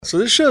So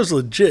this show's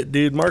legit,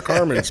 dude. Mark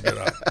Harmon's been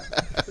on.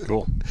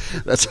 Cool.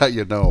 That's how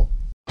you know.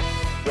 Go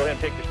ahead and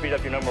take your speed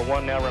up. Your number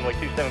 1 now, runway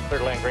 27, clear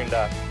to land, green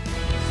dot.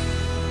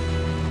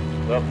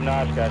 Well,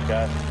 nice,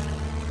 guys.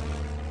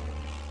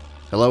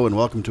 Hello and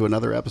welcome to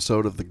another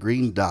episode of The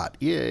Green Dot,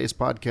 EAA's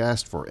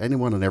podcast for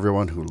anyone and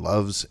everyone who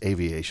loves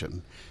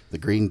aviation. The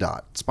Green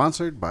Dot,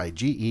 sponsored by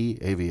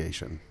GE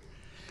Aviation.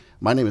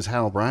 My name is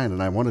Hal Bryan,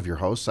 and I'm one of your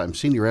hosts. I'm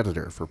Senior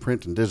Editor for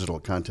Print and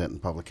Digital Content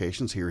and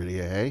Publications here at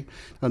EAA.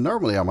 Now,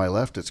 normally on my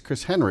left, it's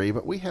Chris Henry,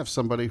 but we have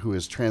somebody who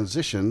has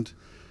transitioned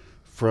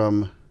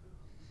from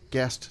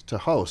guest to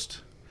host.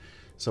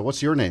 So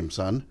what's your name,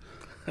 son?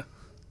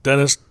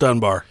 Dennis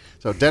Dunbar,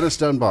 So Dennis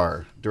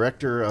Dunbar,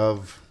 Director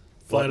of...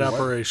 Flight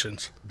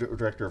Operations.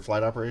 Director of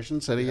Flight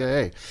Operations at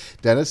EAA.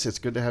 Dennis, it's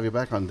good to have you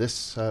back on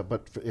this,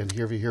 and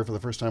here for the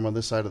first time on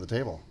this side of the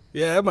table.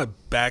 Yeah, I have my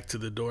back to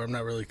the door. I'm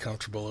not really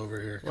comfortable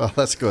over here. Well,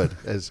 that's good,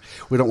 as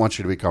we don't want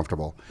you to be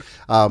comfortable.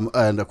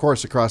 And, of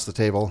course, across the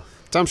table.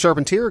 Tom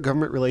Charpentier,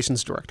 Government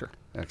Relations Director.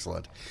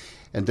 Excellent.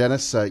 And,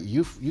 Dennis,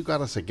 you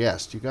got us a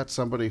guest. You got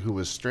somebody who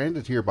was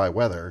stranded here by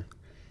weather,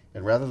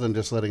 and rather than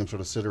just letting him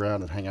sort of sit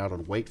around and hang out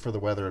and wait for the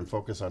weather and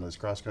focus on his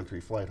cross-country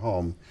flight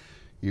home,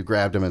 you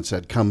grabbed him and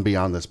said, come be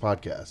on this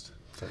podcast.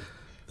 So,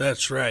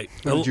 That's right.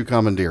 who did you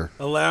commandeer?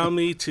 Allow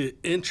me to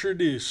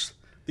introduce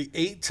the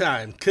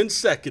 8-time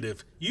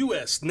consecutive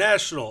U.S.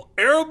 National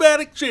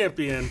Aerobatic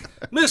Champion,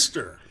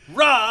 Mr.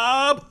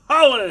 Rob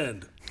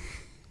Holland.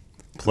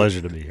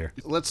 Pleasure to be here.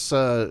 Let's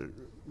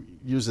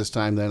use this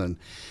time then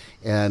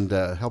and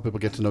help people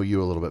get to know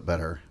you a little bit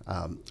better.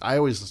 I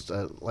always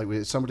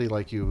like somebody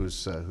like you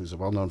who's a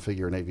well-known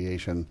figure in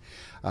aviation.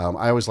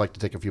 I always like to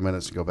take a few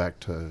minutes to go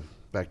back to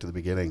the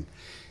beginning,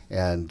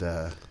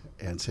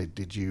 and say,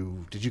 did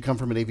you come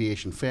from an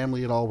aviation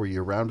family at all? Were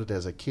you around it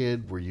as a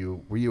kid? Were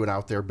you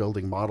out there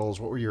building models?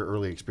 What were your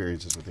early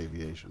experiences with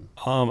aviation?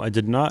 I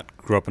did not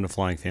grow up in a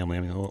flying family.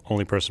 I mean, the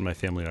only person in my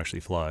family that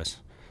actually flies,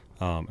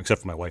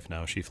 except for my wife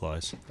now. She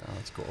flies. Oh,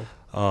 that's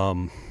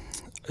cool.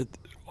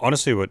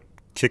 Honestly, what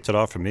kicked it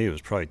off for me was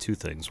probably two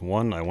things.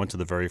 One, I went to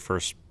the very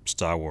first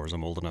Star Wars.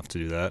 I'm old enough to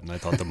do that, and I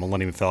thought the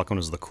Millennium Falcon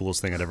was the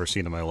coolest thing I'd ever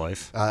seen in my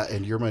life.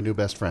 And you're my new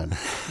best friend,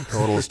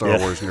 total Star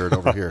Wars nerd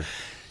over here.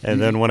 And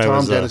then when Tom, I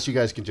was Dennis, you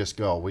guys can just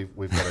go.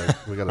 We've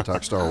got to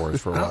talk Star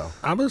Wars for a while.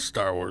 I'm a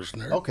Star Wars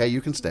nerd. Okay, you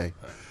can stay.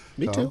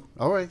 Me too.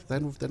 All right,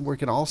 then we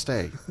can all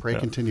stay. Pray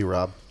continue,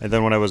 Rob. And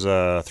then when I was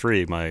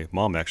 3, my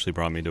mom actually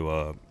brought me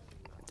to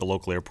the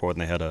local airport,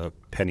 and they had a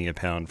penny a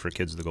pound for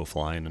kids to go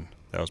flying, and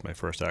that was my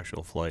first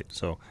actual flight.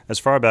 So as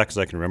far back as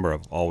I can remember,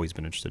 I've always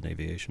been interested in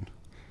aviation.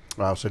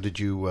 Wow. So did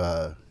you?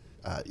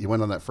 You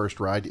went on that first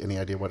ride. Any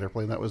idea what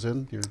airplane that was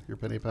in? Your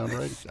penny a pound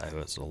ride? It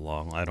was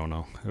I don't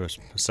know. It was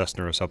a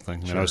Cessna or something.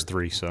 Sure. And I was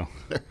 3, so.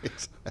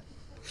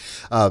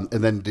 And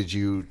then did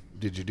you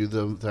do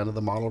the kind of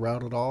the model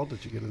route at all?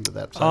 Did you get into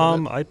that side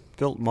of it? I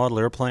built model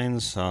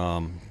airplanes.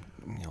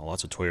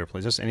 Lots of toy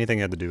airplanes. Just anything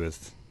that had to do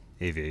with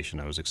aviation,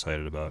 I was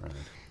excited about. Right.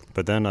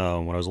 But then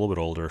when I was a little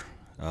bit older,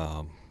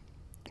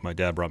 my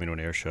dad brought me to an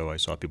air show. I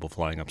saw people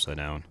flying upside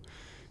down.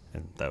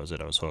 And that was it.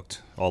 I was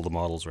hooked. All the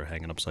models were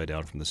hanging upside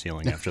down from the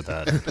ceiling after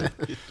that.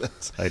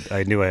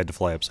 I knew I had to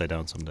fly upside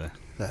down someday.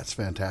 That's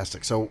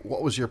fantastic. So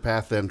what was your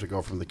path then to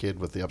go from the kid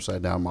with the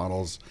upside down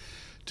models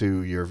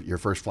to your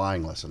first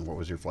flying lesson? What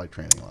was your flight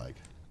training like?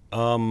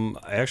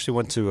 I actually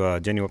went to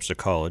Daniel Webster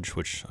College,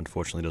 which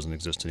unfortunately doesn't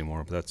exist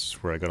anymore, but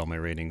that's where I got all my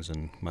ratings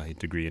and my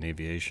degree in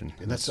aviation.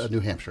 And that's New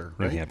Hampshire,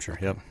 right? New Hampshire,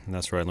 yep. And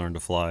that's where I learned to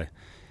fly.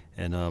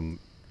 And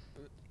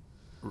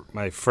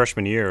my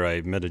freshman year, I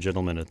met a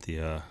gentleman at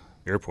the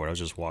airport. I was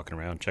just walking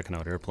around checking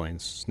out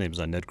airplanes. His name's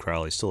Ned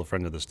Crowley. He's still a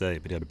friend to this day,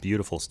 but he had a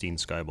beautiful Steen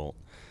Skybolt.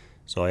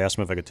 So I asked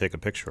him if I could take a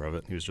picture of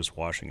it. He was just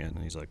washing it,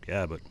 and he's like,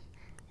 yeah, but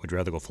would you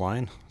rather go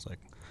flying? I was like,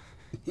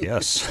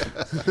 yes.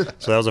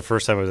 So that was the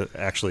first time I was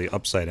actually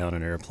upside down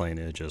in an airplane,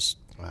 and it just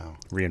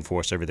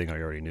reinforced everything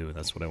I already knew.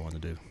 That's what I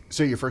wanted to do.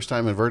 So your first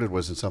time inverted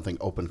was in something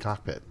open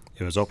cockpit?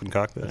 It was open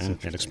cockpit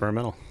and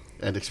experimental.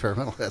 And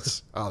experimental.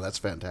 That's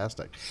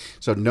fantastic.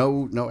 So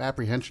no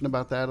apprehension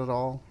about that at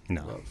all?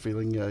 No.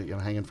 Feeling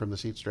hanging from the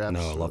seat straps?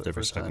 No, I loved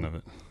every second of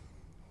it.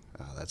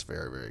 Oh, that's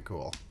very, very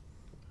cool.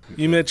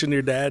 You mentioned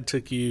your dad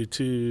took you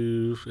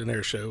to an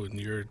air show when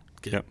you were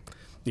a kid. Yep.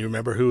 You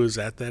remember who was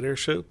at that air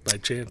show? By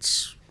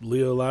chance,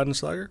 Leo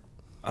Laudenslager?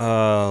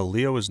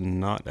 Leo was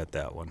not at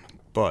that one.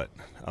 But,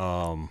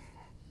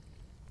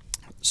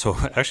 so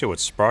actually what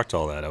sparked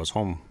all that, I was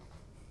home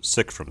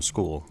sick from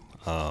school.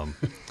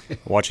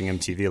 Watching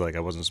MTV like I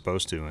wasn't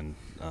supposed to, and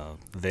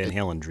Van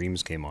Halen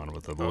Dreams came on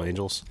with the Blue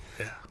Angels.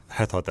 Yeah.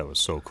 I thought that was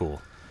so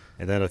cool.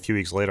 And then a few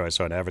weeks later, I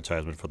saw an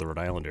advertisement for the Rhode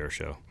Island Air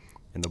Show,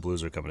 and the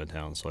Blues are coming to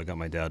town. So I got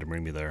my dad to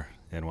bring me there.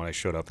 And when I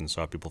showed up and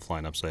saw people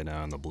flying upside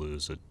down in the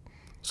Blues,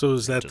 So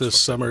was that the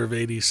summer of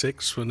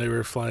 '86 when they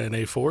were flying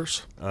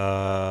A4s?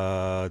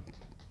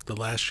 The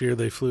last year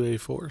they flew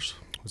A4s?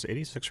 Was it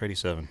 86 or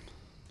 87?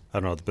 I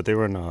don't know, but they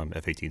were in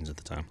F-18s at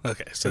the time.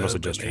 Okay, so They that must was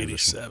have just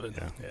 '87.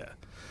 transitioned. Yeah.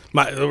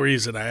 The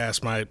reason I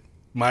asked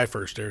my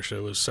first air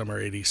show was summer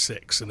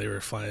 '86, and they were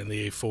flying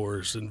the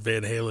A4s and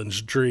Van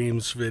Halen's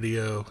Dreams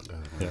video.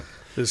 Yeah.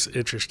 It's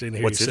interesting to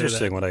hear What's you say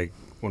interesting, that.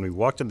 when we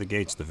walked in the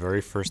gates, the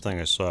very first thing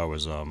I saw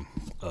was a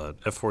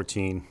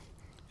F-14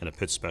 and a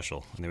pit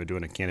special, and they were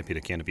doing a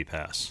canopy-to-canopy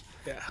pass.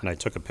 Yeah. And I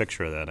took a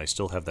picture of that, and I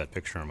still have that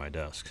picture on my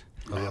desk.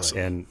 Awesome.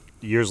 And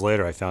years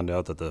later, I found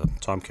out that the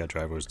Tomcat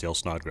driver was Dale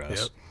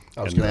Snodgrass. Yep.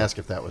 I was going to ask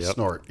if that was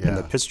Snort. Yeah. And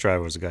the pits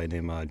driver was a guy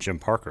named Jim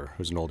Parker,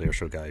 who's an old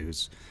airshow guy.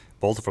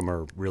 Both of them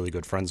are really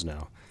good friends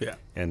now. Yeah.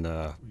 And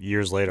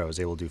years later, I was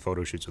able to do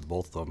photo shoots with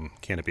both of them,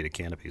 canopy to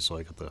canopy, so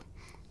I got the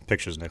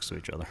pictures next to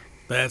each other.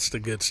 That's the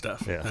good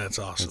stuff. Yeah. That's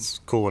awesome.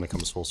 It's cool when it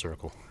comes full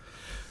circle.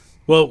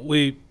 Well,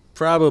 we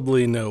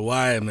probably know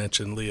why I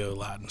mentioned Leo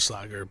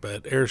Lautenschlager,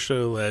 but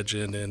airshow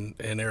legend and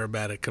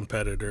aerobatic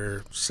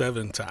competitor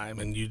 7-time,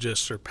 and you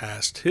just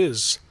surpassed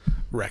his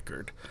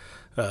record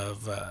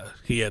of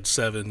he had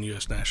 7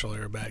 U.S. National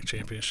Aerobatic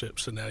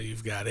Championships, and now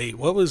you've got 8.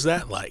 What was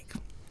that like?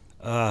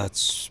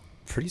 It's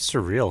pretty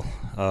surreal.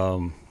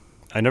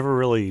 I never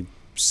really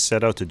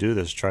set out to do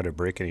this, try to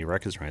break any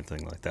records or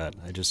anything like that.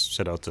 I just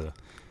set out to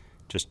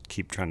just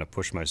keep trying to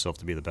push myself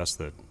to be the best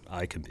that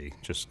I can be,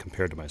 just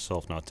compared to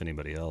myself, not to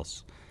anybody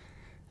else.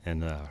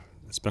 And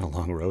it's been a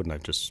long road, and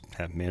I've just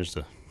managed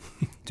to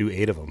do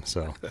 8 of them.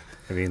 So,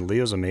 I mean,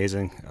 Leo's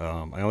amazing.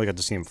 I only got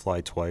to see him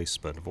fly twice,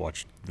 but I've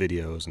watched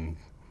videos and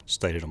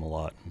studied him a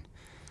lot.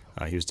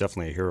 And, he was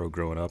definitely a hero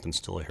growing up and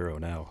still a hero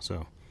now.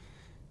 So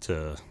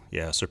to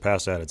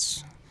surpass that,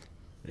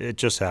 it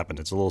just happened.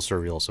 It's a little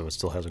surreal, so it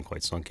still hasn't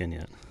quite sunk in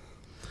yet.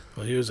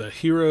 Well, he was a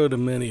hero to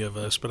many of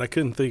us, but I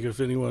couldn't think of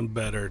anyone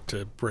better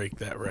to break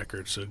that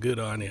record. So good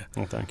on you.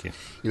 Well, thank you.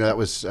 You know, that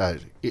was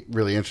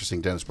really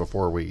interesting, Dennis.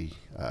 Before we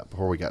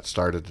got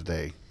started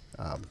today,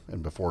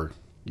 and before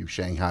you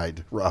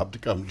shanghaied Rob to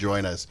come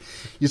join us,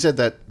 you said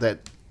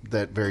that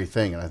very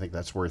thing, and I think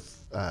that's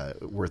worth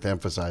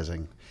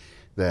emphasizing.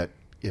 That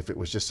if it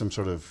was just some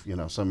sort of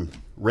some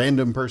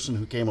random person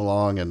who came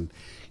along and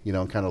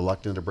kind of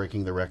lucked into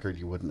breaking the record,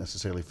 you wouldn't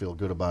necessarily feel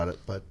good about it.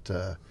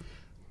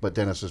 But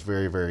Dennis was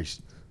very, very,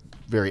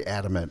 very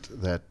adamant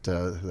that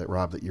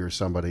Rob, that you're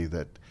somebody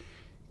that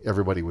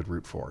everybody would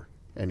root for,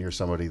 and you're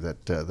somebody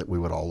that we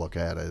would all look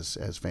at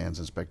as fans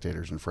and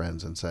spectators and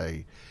friends and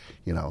say,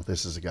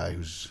 this is a guy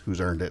who's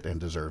earned it and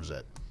deserves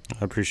it.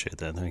 I appreciate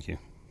that. Thank you.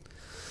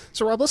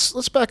 So, Rob,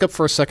 let's back up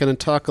for a second and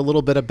talk a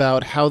little bit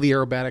about how the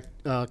aerobatic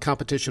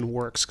competition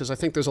works, because I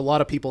think there's a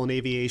lot of people in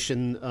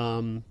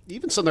aviation,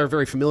 even some that are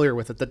very familiar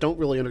with it, that don't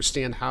really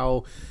understand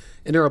how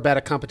an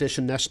aerobatic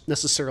competition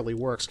necessarily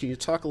works. Can you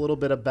talk a little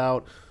bit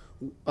about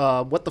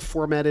what the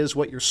format is,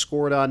 what you're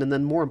scored on, and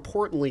then more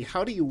importantly,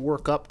 how do you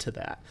work up to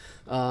that?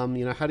 How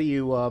do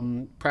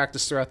you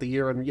practice throughout the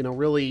year and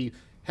really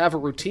have a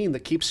routine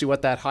that keeps you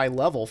at that high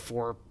level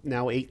for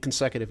now 8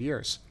 consecutive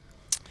years?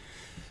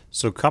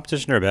 So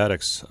competition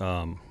aerobatics,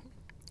 I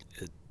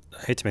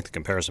hate to make the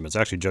comparison, but it's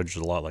actually judged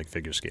a lot like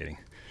figure skating.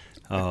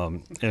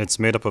 And it's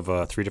made up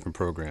of 3 different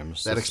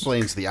programs. That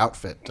explains the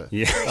outfit.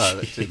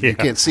 Yeah. You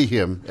can't see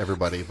him,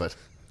 everybody, but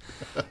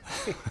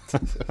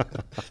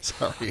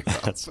sorry.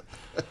 I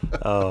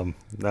don't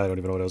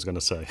even know what I was going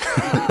to say.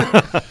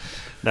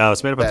 No,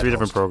 it's made up of 3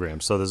 different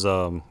programs. So there's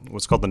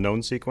what's called the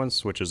known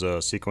sequence, which is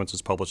a sequence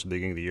that's published at the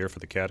beginning of the year for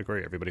the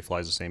category. Everybody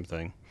flies the same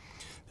thing.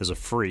 There's a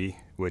free,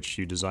 which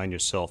you design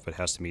yourself, but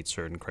has to meet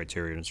certain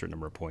criteria and a certain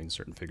number of points,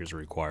 certain figures are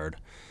required.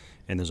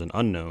 And there's an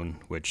unknown,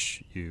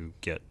 which you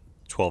get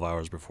 12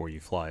 hours before you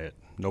fly it.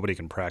 Nobody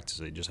can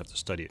practice it. You just have to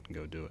study it and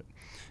go do it.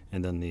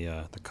 And then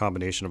the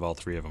combination of all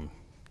 3 of them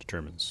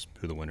determines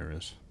who the winner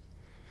is.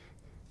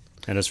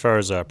 And as far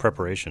as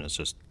preparation, it's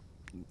just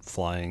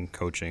flying,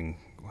 coaching,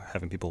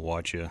 having people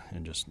watch you,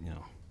 and just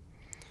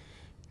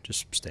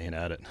staying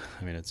at it.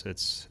 I mean, it's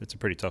a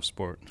pretty tough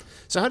sport.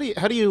 So how do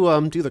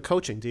you do the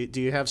coaching?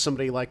 Do you have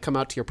somebody like come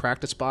out to your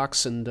practice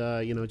box and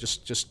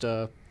just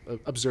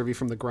observe you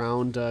from the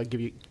ground,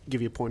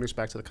 give you pointers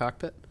back to the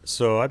cockpit?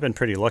 So I've been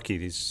pretty lucky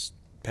these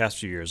past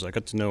few years. I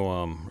got to know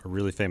a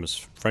really famous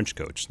French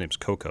coach. His name's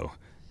Coco,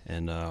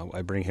 and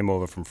I bring him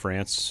over from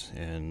France,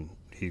 and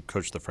he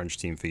coached the French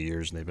team for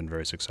years, and they've been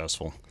very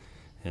successful.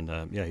 And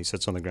he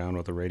sits on the ground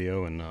with the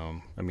radio, and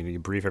you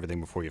brief everything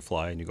before you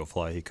fly, and you go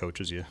fly. He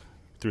coaches you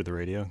through the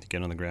radio. You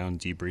get on the ground,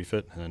 debrief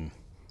it, and then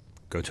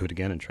go do it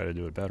again and try to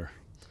do it better.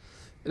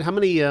 And how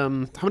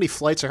many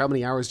flights or how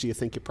many hours do you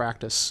think you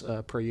practice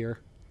per year?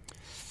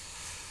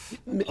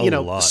 A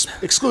lot.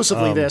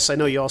 Exclusively this. I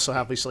know you also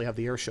obviously have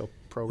the airshow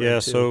program. Yeah,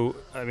 too. so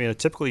a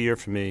typical year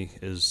for me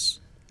is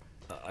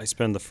I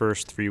spend the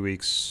first 3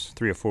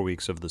 or 4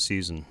 weeks of the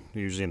season,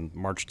 usually in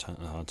March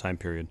time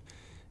period,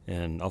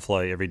 and I'll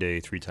fly every day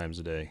 3 times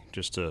a day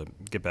just to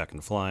get back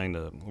into flying,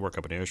 to work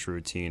up an airshow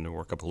routine, to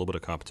work up a little bit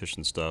of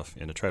competition stuff,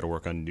 and to try to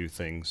work on new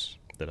things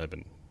that I've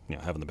been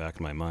have in the back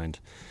of my mind.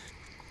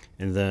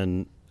 And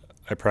then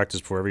I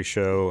practice before every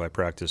show. I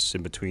practice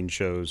in between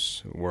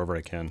shows wherever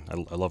I can.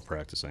 I love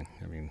practicing.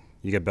 I mean,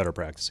 you get better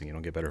practicing. You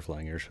don't get better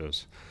flying air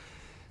shows.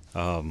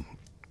 But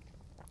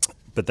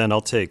then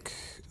I'll take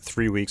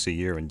 3 weeks a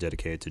year and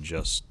dedicate it to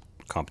just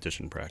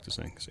competition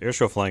practicing. So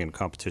airshow flying and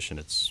competition,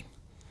 it's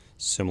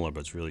similar,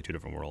 but it's really 2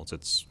 different worlds.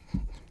 It's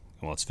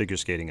well, it's figure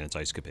skating and it's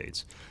ice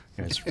capades.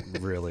 And it's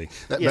really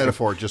That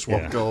metaphor just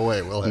won't Yeah. go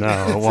away, will it?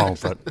 no, it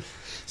won't. But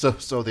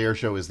So the air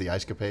show is the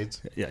ice capades.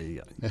 yeah.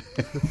 You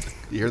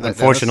hear that?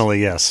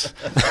 Unfortunately, yes.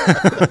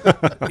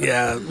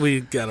 Yeah,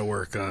 we got to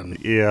work on.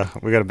 Yeah,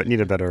 we got to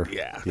need a better.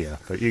 Yeah.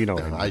 But you know.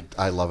 What I Dennis? mean.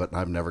 I love it, and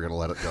I'm never going to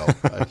let it go.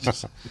 I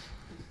just,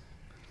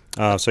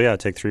 So yeah, I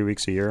take 3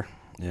 weeks a year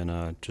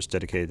and just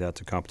dedicated that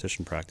to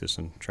competition practice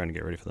and trying to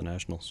get ready for the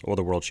nationals or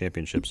the world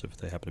championships if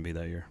they happen to be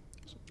that year.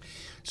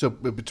 so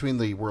between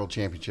the World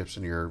Championships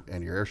and your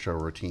air show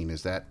routine,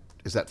 is that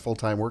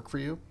full-time work for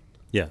you?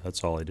 Yeah,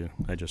 that's all I do.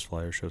 I just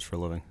fly air shows for a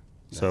living.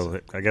 So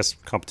I guess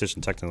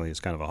competition technically is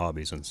kind of a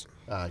hobby since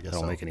I I guess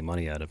don't so. make any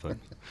money at it. But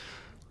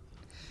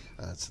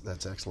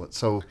That's excellent.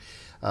 So,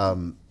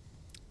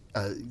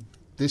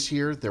 this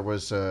year there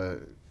was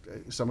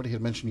somebody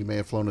had mentioned you may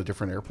have flown a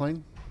different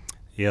airplane.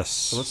 yes,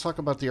 So let's talk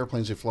about the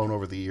airplanes you've flown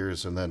over the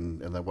years, and then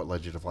what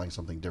led you to flying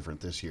something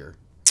different this year.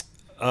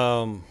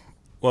 well,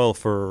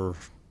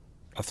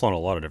 I've flown a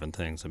lot of different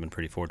things. I've been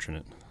pretty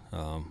fortunate.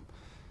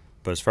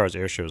 But as far as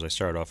air shows, I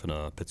started off in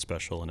a Pit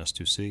Special, an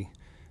S2C.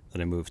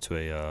 Then I moved to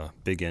a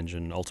big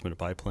engine ultimate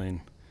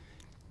biplane.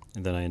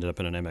 And then I ended up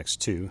in an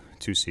MX2,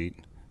 two-seat,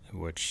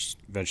 which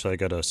eventually I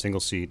got a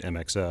single-seat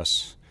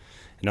MXS.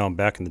 And now I'm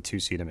back in the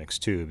two-seat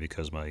MX2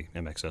 because my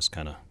MXS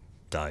kind of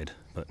died.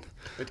 But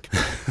It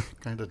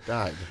kind of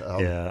died.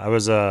 yeah, I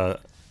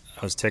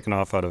was taken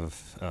off out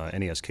of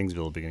NES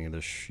Kingsville at the beginning of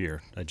this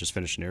year. I just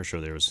finished an air show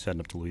there. I was heading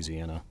up to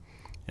Louisiana,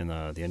 and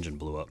the engine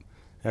blew up.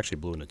 It actually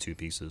blew into two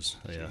pieces.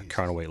 A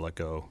counterweight let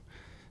go.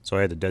 So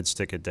I had to dead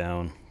stick it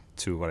down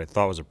to what I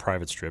thought was a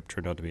private strip.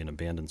 Turned out to be an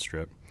abandoned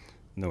strip.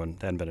 No one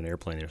hadn't been an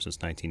airplane there since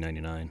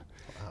 1999.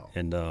 Wow.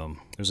 And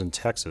it was in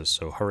Texas,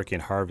 so Hurricane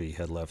Harvey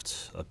had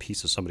left a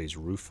piece of somebody's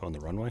roof on the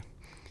runway.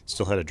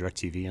 Still had a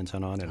DirecTV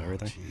antenna on it and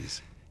everything.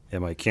 Jeez.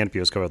 And my canopy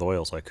was covered with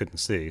oil, so I couldn't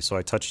see. So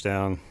I touched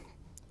down. It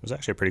was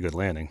actually a pretty good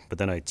landing, but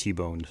then I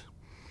T-boned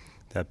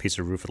that piece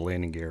of roof with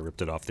landing gear,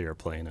 ripped it off the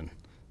airplane, and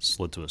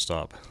slid to a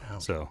stop.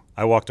 Ouch. So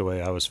I walked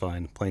away. I was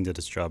fine. Plane did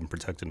its job and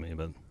protected me,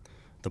 but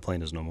the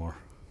plane is no more.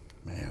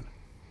 Man.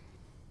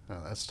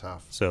 Oh, that's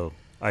tough. So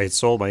I had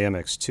sold my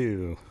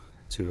MX2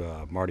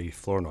 to Marty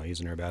Flournoy. He's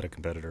an aerobatic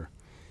competitor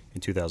in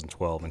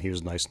 2012, and he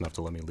was nice enough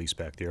to let me lease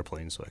back the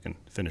airplane so I can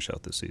finish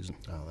out this season.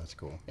 Oh, that's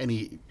cool.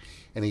 Any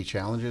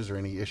challenges or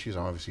any issues?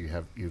 Obviously,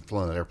 you've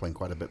flown that airplane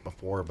quite a bit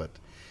before, but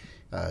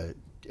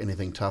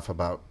anything tough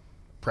about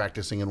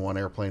practicing in one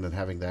airplane and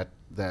having that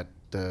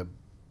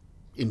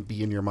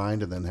be in your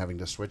mind, and then having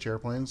to switch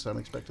airplanes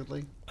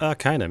unexpectedly?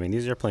 Kind of. I mean,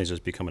 these airplanes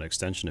just become an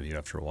extension of you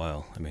after a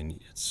while. I mean,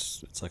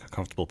 it's like a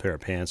comfortable pair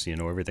of pants, and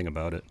you know everything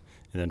about it.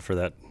 And then for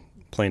that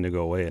plane to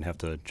go away and have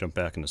to jump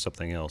back into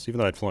something else, even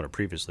though I'd flown it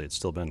previously, it's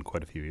still been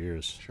quite a few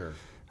years. Sure.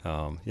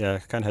 Yeah, I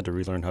kind of had to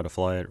relearn how to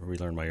fly it,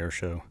 relearn my air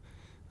show.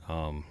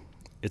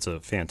 It's a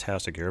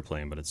fantastic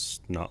airplane, but it's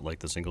not like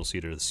the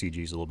single-seater. The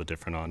CG's a little bit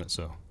different on it,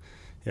 so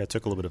yeah, it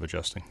took a little bit of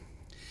adjusting.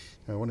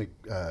 I want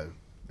to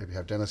maybe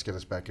have Dennis get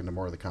us back into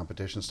more of the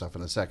competition stuff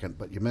in a second,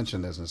 but you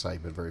mentioned, as an aside,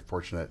 you've been very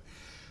fortunate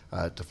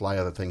to fly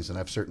other things, and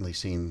I've certainly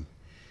seen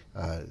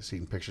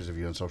pictures of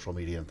you on social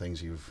media and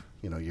things.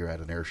 You're at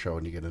an air show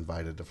and you get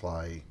invited to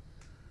fly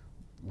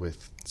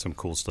with Some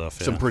cool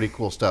stuff. some Yeah. pretty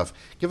cool stuff.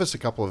 Give us a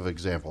couple of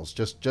examples,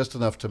 just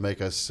enough to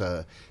make us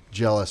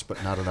jealous,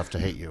 but not enough to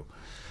hate you.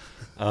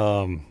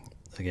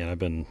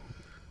 Again,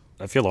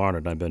 I feel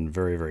honored, and I've been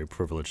very, very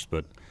privileged,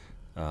 but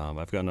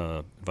I've gotten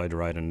invited to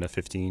ride an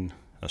F-15,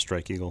 a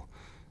Strike Eagle.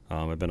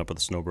 I've been up with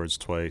the Snowbirds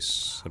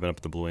twice. I've been up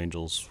with the Blue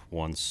Angels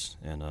once,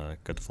 and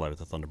got to fly with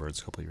the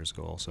Thunderbirds a couple of years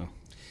ago also.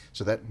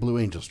 So that Blue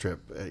Angels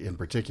trip in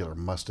particular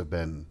must have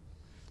been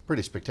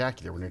pretty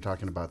spectacular when you're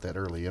talking about that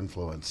early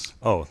influence.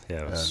 Oh,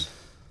 yeah,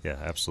 yeah,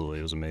 absolutely.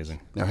 It was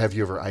amazing. Now, have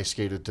you ever ice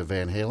skated to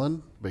Van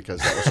Halen?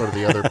 Because that was sort of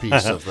the other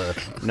piece of the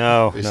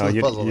No, piece no, of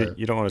the puzzle there.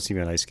 you don't want to see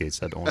me on ice skates.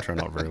 That won't turn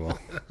out very well.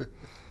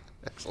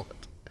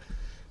 Excellent.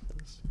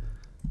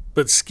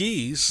 But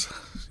skis,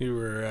 you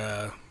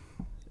were.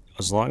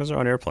 As long as they're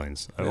on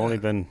airplanes. I've only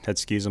had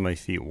skis on my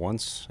feet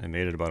once. I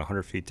made it about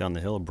 100 feet down the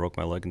hill, broke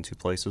my leg in two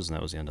places, and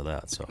that was the end of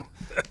that. So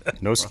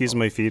no skis on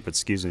my feet, but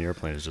skis in the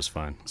airplane is just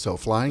fine. So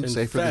flying In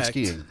safer fact,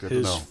 than skiing. Good to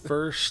his know.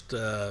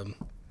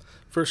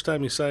 first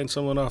time he signed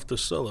someone off the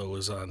solo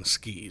was on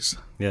skis.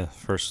 Yeah,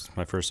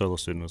 my first solo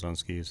student was on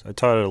skis. I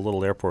taught at a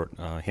little airport,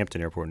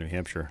 Hampton Airport, New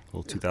Hampshire, a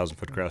little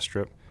 2,000-foot grass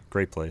strip.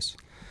 Great place.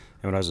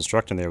 And when I was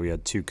instructing there, we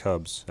had two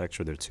Cubs.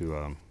 Actually, they're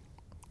two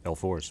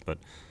L4s, but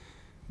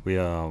we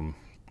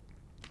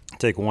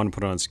take one,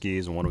 put it on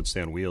skis, and one would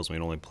stay on wheels, and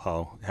we'd only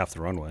plow half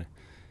the runway.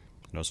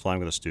 And I was flying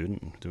with a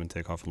student and doing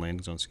takeoff and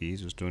landings on skis.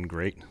 He was doing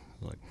great. I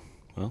was like,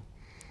 well,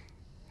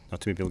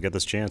 not too many people get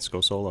this chance. Go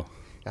solo.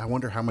 I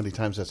wonder how many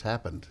times that's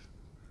happened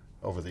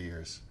over the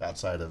years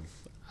outside of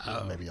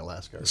maybe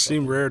Alaska. Or It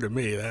seemed rare to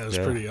me. That was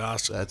Yeah. pretty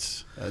awesome.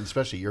 That's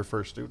especially your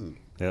first student.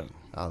 Yeah.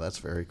 Oh, that's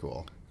very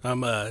cool.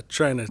 I'm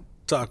trying to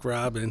talk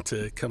Rob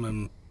into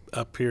coming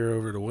up here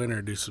over the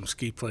winter, do some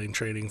ski plane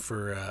training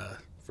for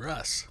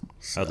us.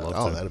 I'd love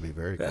Oh, to. that'd be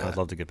very cool. I'd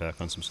love to get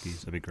back on some skis.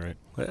 That'd be great.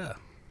 Yeah.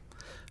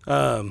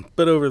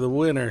 But over the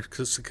winter,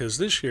 because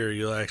this year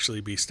you'll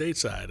actually be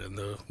stateside in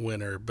the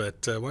winter.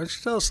 But why don't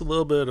you tell us a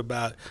little bit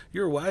about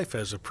your wife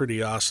has a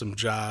pretty awesome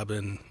job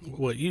in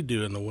what you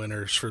do in the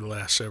winters for the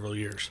last several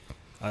years.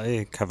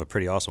 I have a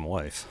pretty awesome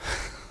wife.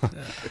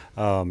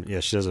 Yeah,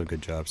 she does a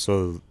good job.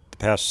 So the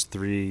past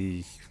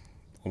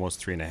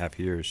almost 3.5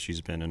 years,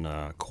 she's been in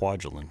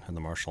Kwajalein in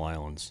the Marshall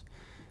Islands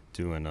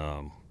doing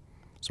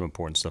some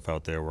important stuff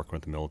out there, working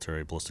with the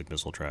military, ballistic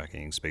missile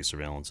tracking, space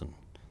surveillance, and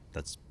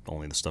that's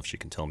only the stuff she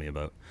can tell me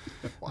about.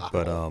 Wow.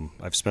 But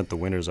I've spent the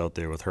winters out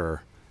there with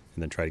her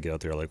and then try to get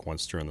out there like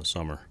once during the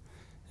summer.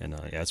 And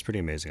yeah, it's pretty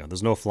amazing.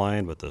 There's no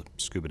flying, but the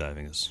scuba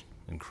diving is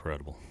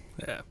incredible.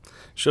 Yeah.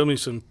 Showed me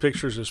some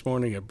pictures this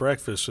morning at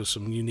breakfast with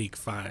some unique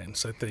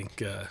finds. I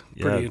think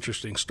pretty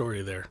interesting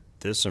story there.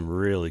 There's some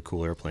really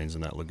cool airplanes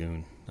in that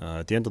lagoon.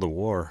 At the end of the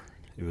war,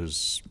 it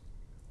was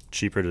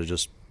cheaper to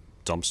just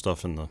dump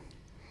stuff in the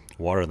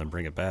water than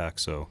bring it back.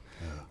 So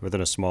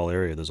within a small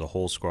area, there's a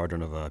whole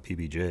squadron of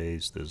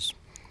PBJs. There's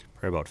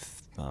probably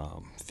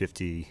about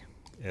 50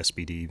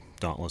 SBD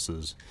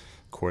Dauntlesses,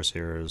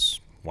 Corsairs,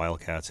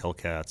 Wildcats,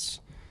 Hellcats,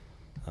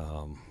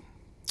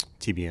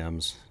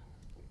 TBMs.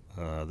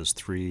 There's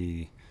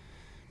 3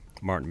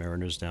 Martin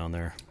Mariners down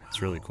there.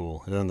 It's really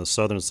cool. And then the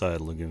southern side of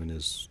the lagoon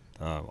is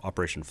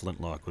Operation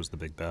Flintlock was the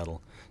big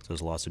battle. So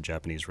there's lots of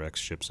Japanese wrecks,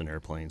 ships, and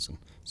airplanes, and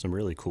some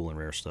really cool and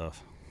rare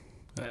stuff.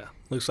 Yeah,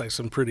 looks like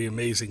some pretty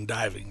amazing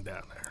diving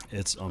down there.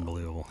 It's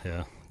unbelievable,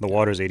 yeah. The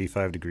water's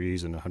 85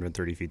 degrees, and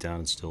 130 feet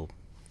down, it's still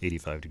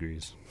 85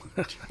 degrees.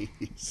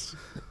 Jeez.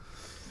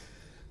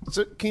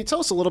 So, can you tell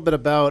us a little bit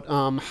about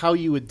how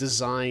you would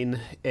design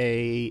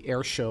a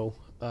air show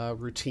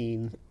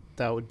routine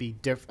that would be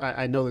different?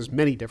 I know there's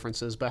many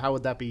differences, but how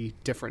would that be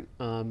different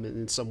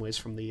in some ways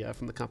from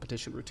the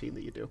competition routine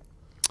that you do?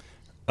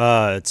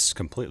 It's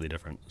completely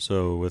different.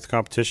 So with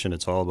competition,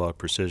 it's all about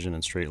precision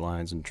and straight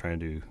lines and trying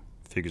to do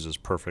figures as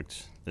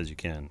perfect as you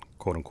can,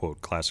 quote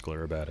unquote, classical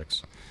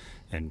aerobatics,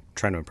 and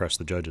trying to impress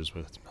the judges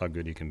with how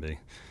good you can be.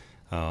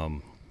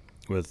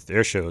 With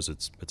air shows,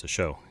 it's a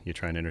show. You're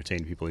trying to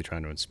entertain people. You're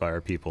trying to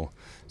inspire people.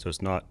 So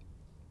it's not.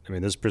 I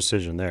mean, there's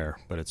precision there,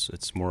 but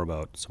it's more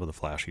about some of the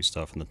flashy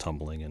stuff and the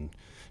tumbling and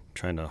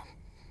trying to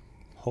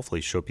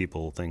hopefully show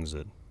people things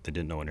that they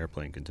didn't know an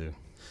airplane could do.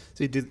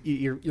 So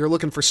you're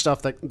looking for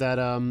stuff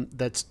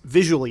that's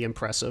visually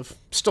impressive.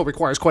 Still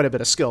requires quite a bit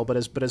of skill, but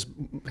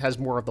has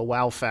more of the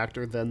wow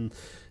factor than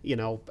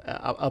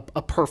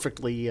a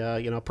perfectly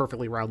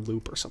round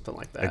loop or something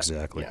like that.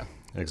 Exactly. Yeah.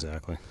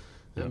 Exactly.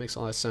 That makes a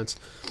lot of sense.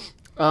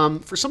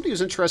 For somebody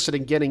who's interested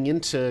in getting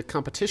into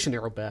competition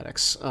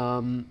aerobatics,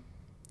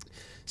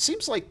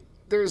 seems like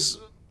there's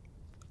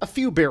a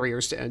few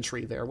barriers to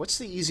entry there. What's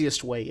the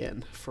easiest way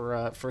in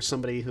for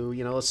somebody who,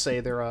 let's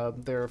say they're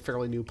a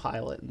fairly new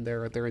pilot and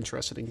they're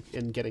interested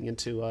in getting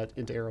into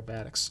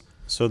aerobatics?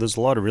 So there's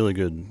a lot of really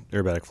good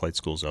aerobatic flight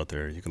schools out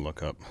there you can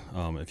look up.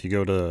 If you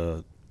go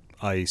to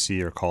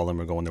IAC or call them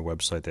or go on their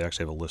website, they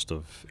actually have a list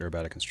of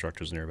aerobatic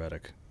instructors and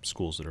aerobatic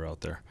schools that are out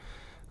there.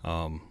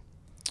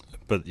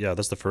 But yeah,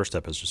 that's the first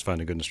step, is just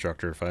find a good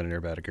instructor, find an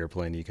aerobatic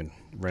airplane you can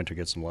rent or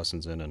get some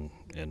lessons in,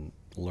 and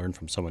learn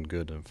from someone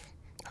good of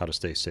how to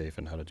stay safe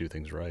and how to do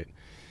things right.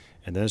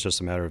 And then it's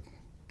just a matter of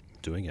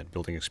doing it,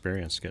 building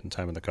experience, getting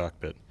time in the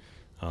cockpit,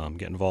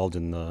 get involved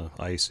in the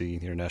IAC,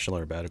 the International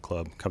Aerobatic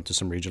Club, come to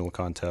some regional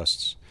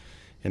contests.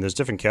 And there's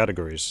different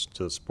categories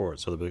to the sport.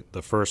 So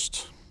the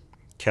first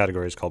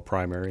category is called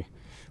primary,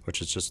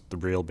 which is just the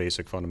real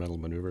basic fundamental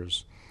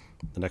maneuvers.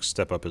 The next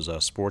step up is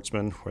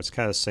sportsman, where it's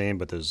kind of the same,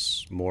 but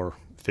there's more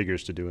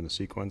figures to do in the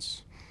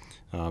sequence.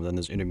 Then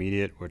there's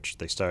intermediate, which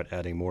they start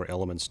adding more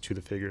elements to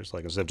the figures.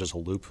 Like instead of just a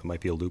loop, it might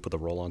be a loop with a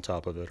roll on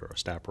top of it or a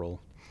snap roll.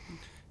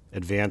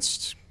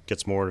 Advanced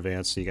gets more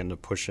advanced, so you get into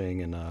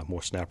pushing and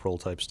more snap roll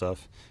type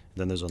stuff.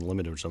 And then there's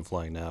unlimited, which I'm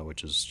flying now,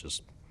 which is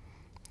just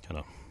kind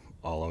of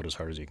all out as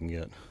hard as you can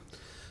get.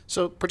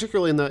 So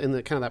particularly in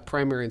the kind of that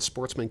primary and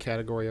sportsman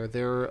category, are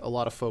there a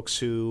lot of folks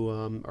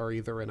who are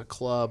either in a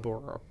club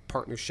or a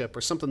partnership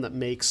or something that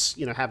makes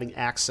having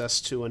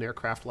access to an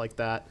aircraft like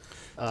that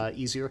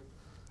easier?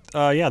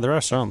 Yeah, there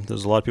are some.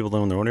 There's a lot of people that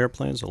own their own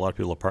airplanes. A lot of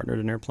people are partnered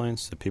in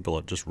airplanes. The people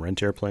that just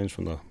rent airplanes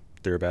from the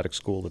aerobatic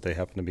school that they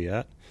happen to be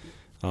at.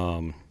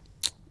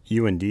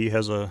 UND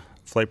has a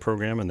flight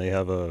program, and they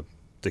have a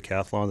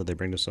decathlon that they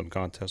bring to some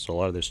contests. So a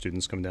lot of their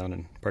students come down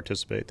and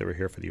participate. They were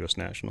here for the U.S.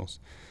 Nationals.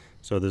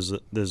 So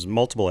there's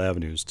multiple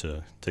avenues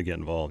to get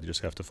involved. You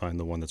just have to find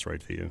the one that's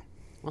right for you.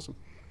 Awesome.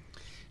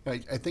 I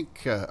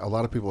think a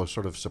lot of people are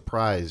sort of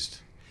surprised.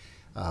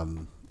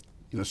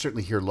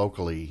 Certainly here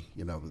locally,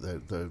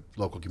 the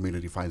local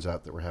community finds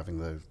out that we're having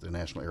the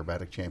National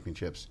Aerobatic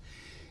Championships.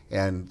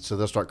 And so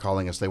they'll start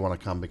calling us. They want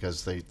to come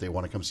because they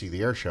want to come see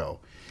the air show.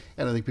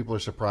 And I think people are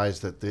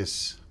surprised that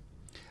this,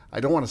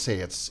 I don't want to say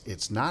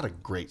it's not a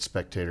great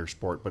spectator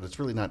sport, but it's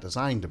really not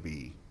designed to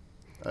be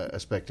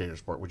a spectator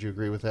sport. Would you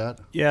agree with that?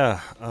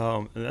 Yeah,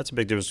 and that's a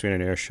big difference between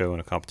an air show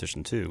and a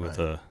competition too.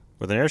 Right.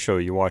 With an air show,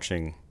 you're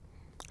watching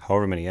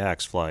however many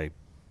acts fly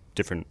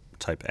different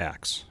type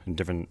acts and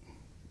different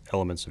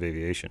elements of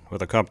aviation.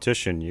 With a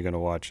competition, you're going to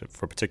watch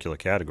for a particular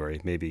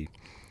category, maybe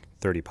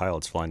 30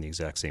 pilots flying the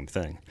exact same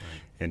thing,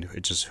 and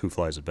it's just who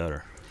flies it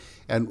better.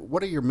 And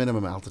what are your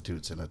minimum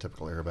altitudes in a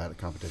typical aerobatic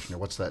competition, or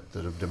what's the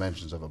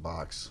dimensions of a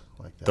box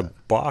like that? The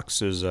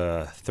box is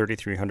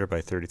 3,300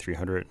 by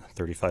 3,300,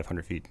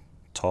 3,500 feet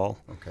tall.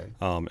 Okay.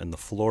 And the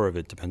floor of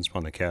it depends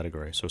upon the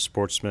category. So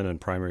sportsman and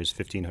primary is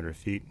 1,500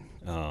 feet.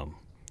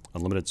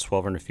 Unlimited is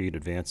 1,200 feet.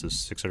 Advanced is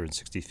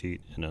 660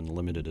 feet. And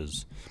unlimited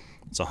it's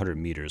 100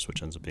 meters,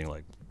 which ends up being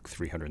like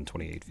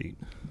 328 feet.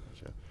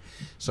 Gotcha.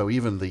 So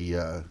even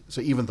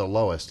the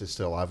lowest is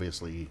still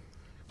obviously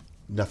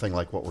nothing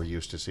like what we're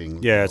used to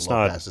seeing. Yeah, it's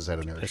not. Passes at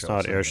an air it's show.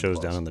 not air shows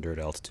down in the dirt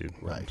altitude.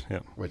 Right. Yeah.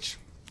 Which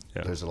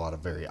Yeah. there's a lot of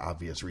very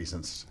obvious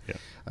reasons.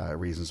 Yeah.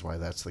 Reasons why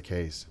that's the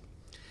case.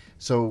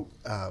 So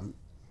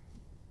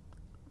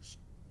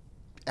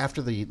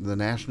after the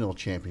national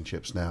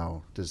championships,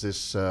 now does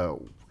this?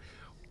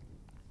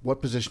 What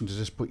position does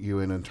this put you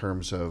in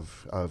terms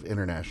of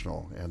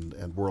international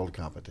and world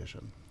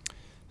competition?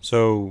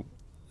 So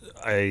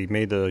I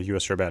made the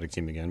U.S. aerobatic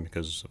team again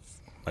because of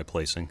my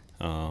placing.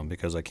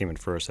 Because I came in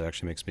first, it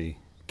actually makes me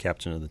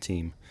captain of the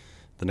team.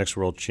 The next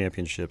World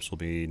Championships will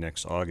be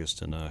next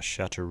August in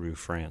Châteauroux,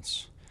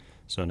 France.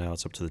 So now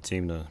it's up to the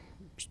team to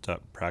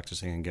start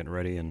practicing and getting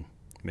ready and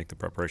make the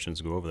preparations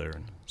to go over there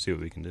and see what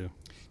we can do.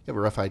 You have a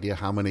rough idea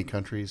how many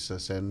countries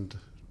send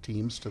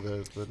teams to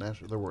the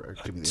international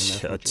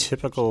A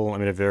typical, I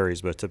mean, it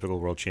varies, but a typical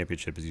World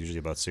Championship is usually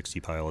about 60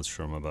 pilots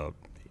from about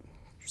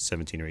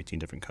 17 or 18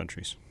 different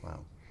countries.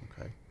 Wow.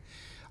 Okay.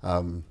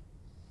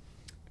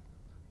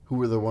 Who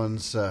are the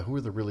ones? Who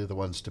are really the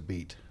ones to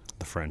beat?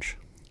 The French.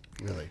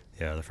 Really?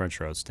 Yeah, the French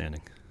are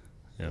outstanding.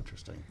 Yeah.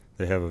 Interesting.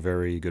 They have a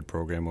very good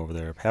program over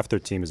there. Half their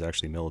team is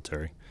actually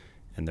military,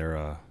 and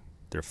their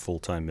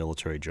full-time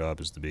military job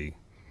is to be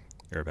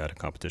aerobatic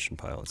competition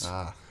pilots.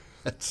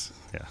 That's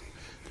Yeah.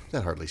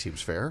 That hardly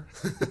seems fair.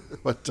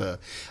 But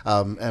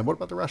and what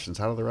about the Russians?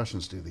 How do the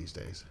Russians do these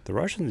days? The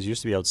Russians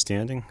used to be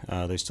outstanding.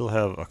 They still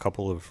have a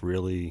couple of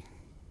really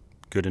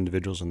good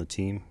individuals on the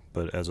team,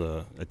 but as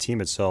a team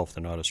itself,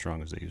 they're not as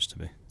strong as they used to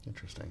be.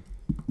 Interesting.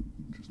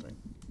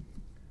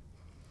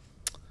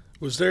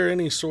 Was there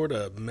any sort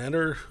of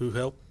mentor who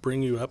helped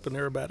bring you up in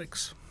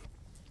aerobatics?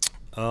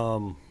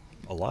 A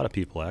lot of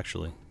people,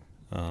 actually.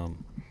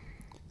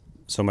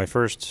 So my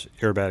first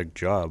aerobatic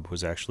job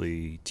was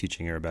actually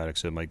teaching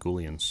aerobatics at Mike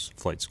Goulian's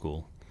flight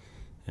school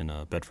in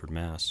Bedford,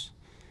 Mass.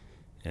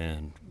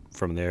 And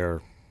from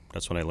there,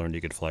 that's when I learned you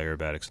could fly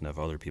aerobatics and have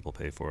other people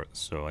pay for it.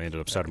 So I ended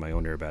up starting my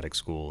own aerobatic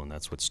school, and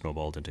that's what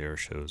snowballed into air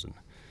shows and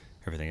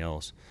everything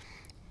else.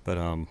 But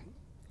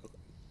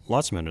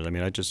lots of mentors. I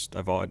mean,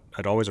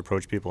 I'd always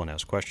approach people and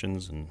ask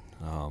questions, and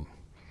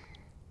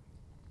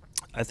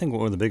I think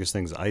one of the biggest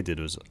things I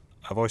did was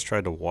I've always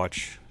tried to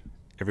watch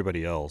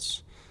everybody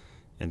else,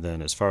 and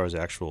then as far as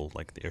actual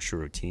like the airshow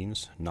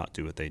routines, not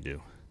do what they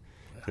do.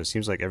 Because it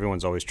seems like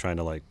everyone's always trying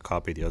to like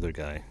copy the other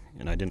guy,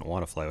 and I didn't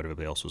want to fly what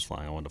everybody else was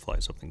flying. I wanted to fly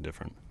something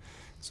different.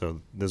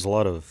 So there's a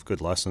lot of good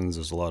lessons.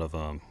 There's a lot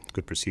of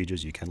good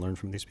procedures you can learn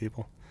from these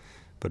people,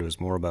 but it was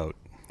more about,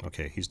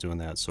 okay, he's doing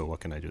that, so what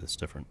can I do that's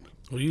different?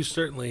 Well, you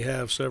certainly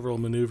have several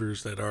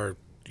maneuvers that are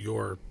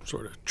your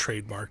sort of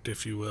trademarked,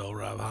 if you will,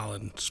 Rob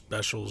Holland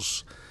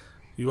specials.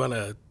 You want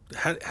to,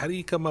 how do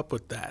you come up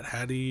with that?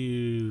 How do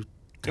you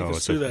take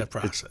us through that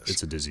process?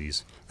 It's a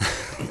disease.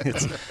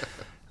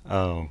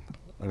 I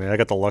mean, I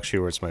got the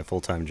luxury where it's my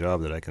full-time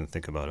job that I can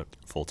think about it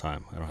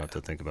full-time. I don't have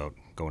to think about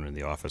going into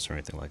the office or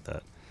anything like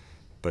that.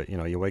 But, you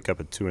know, you wake up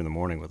at 2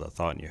 a.m. with a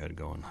thought in your head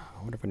going,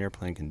 I wonder if an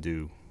airplane can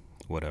do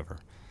whatever.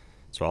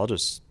 So I'll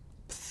just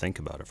think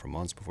about it for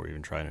months before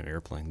even trying an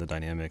airplane. The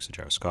dynamics, the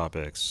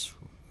gyroscopics,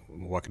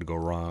 what could go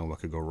wrong, what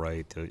could go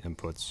right, the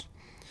inputs.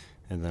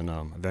 And then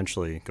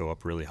eventually go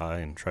up really high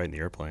and try it in the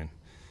airplane.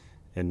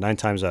 And 9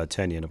 times out of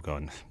 10, you end up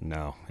going,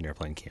 no, an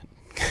airplane can't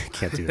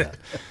do that.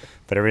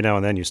 But every now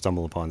and then you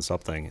stumble upon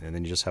something, and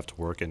then you just have to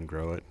work it and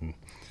grow it and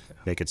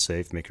make it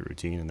safe, make it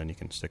routine, and then you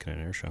can stick it in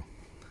an air show.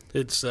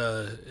 It's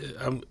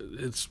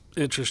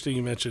interesting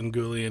you mentioned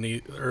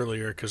Goulian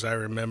earlier, because I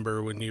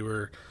remember when you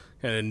were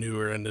kind of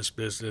newer in this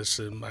business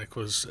and Mike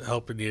was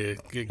helping you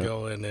get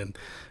going, and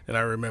I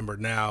remember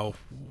now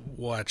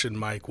watching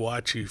Mike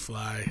watch you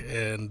fly,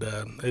 and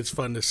it's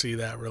fun to see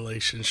that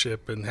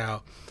relationship and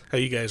how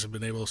you guys have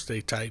been able to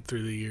stay tight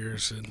through the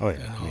years and all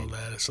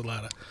that. It's a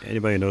lot of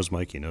anybody who knows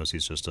Mikey knows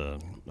he's just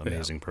an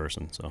amazing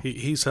person. So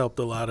he's helped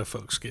a lot of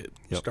folks get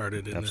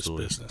started in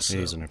absolutely. This business.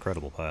 He's an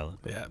incredible pilot.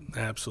 Yeah,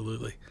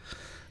 absolutely.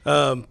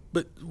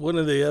 But one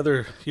of the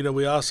other,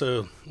 we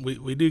also,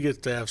 we do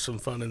get to have some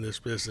fun in this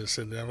business,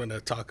 and I'm going to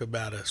talk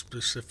about a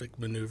specific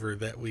maneuver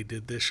that we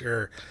did this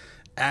year,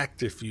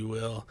 act, if you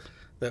will,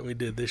 that we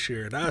did this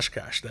year in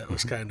Oshkosh. That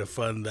was kind of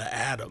fun, the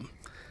Atom,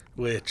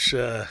 which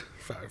I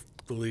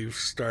believe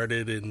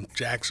started in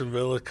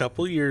Jacksonville a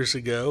couple years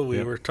ago.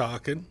 We were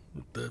talking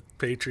with the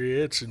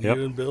Patriots and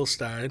you and Bill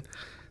Stein.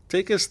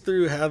 Take us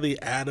through how the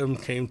Atom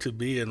came to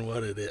be and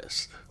what it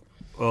is.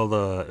 Well,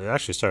 it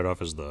actually started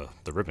off as the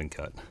ribbon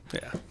cut.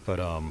 Yeah. But,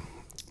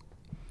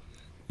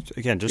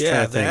 again, just Yeah,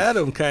 trying to the think.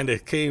 Atom kind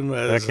of came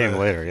as That came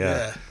later,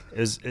 yeah.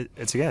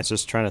 It's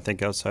just trying to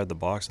think outside the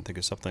box and think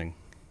of something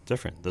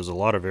different. There's a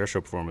lot of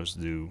airshow performers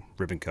who do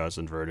ribbon cuts,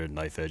 inverted,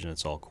 knife edge, and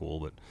it's all cool,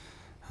 but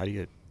how do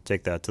you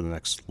take that to the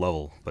next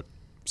level, but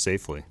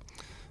safely?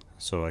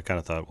 So I kind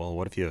of thought, well,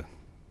 what if you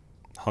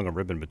hung a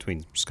ribbon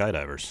between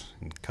skydivers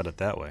and cut it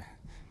that way?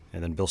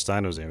 And then Bill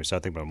Stein was there, we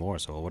started thinking about more,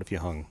 so well, what if you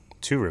hung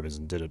 2 ribbons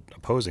and did it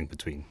opposing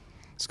between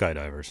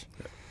skydivers?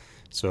 Yeah.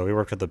 So we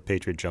worked with the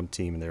Patriot Jump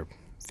team, and they're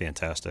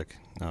fantastic.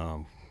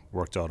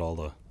 Worked out all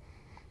the,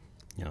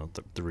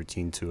 the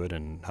routine to it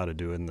and how to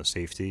do it and the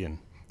safety, and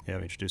we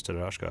introduced it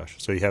at Oshkosh.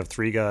 So you have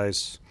 3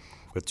 guys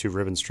with 2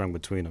 ribbons strung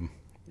between them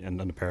and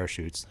under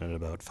parachutes, and at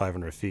about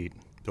 500 feet,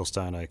 Bill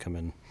Stein and I come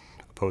in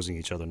opposing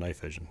each other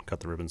knife edge and cut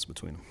the ribbons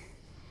between them.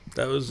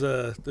 That was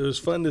it was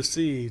fun to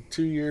see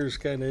 2 years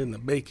kind of in the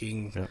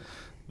making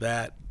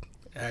that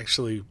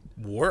actually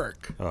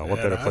work. Oh, what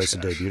better place to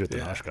debut it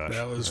than Oshkosh?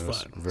 That was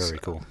fun. Very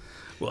cool.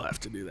 We'll have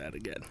to do that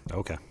again.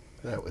 Okay.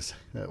 That was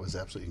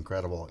absolutely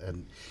incredible.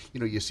 And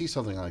you see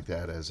something like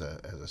that as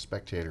a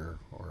spectator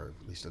or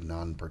at least a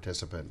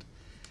non-participant,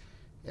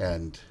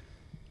 and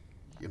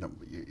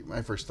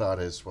my first thought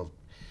is, well,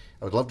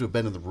 I would love to have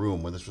been in the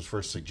room when this was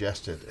first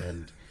suggested,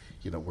 and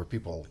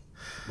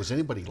was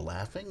anybody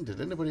laughing? Did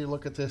anybody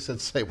look at this and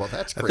say, well,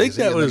 that's crazy? I think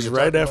that was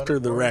right after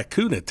the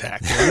raccoon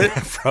attack, wasn't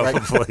it?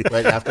 Probably.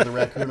 Right after the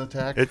raccoon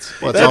attack? It's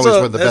always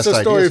when the best that's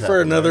a story ideas for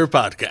happen, another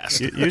right?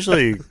 podcast.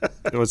 Usually,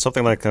 when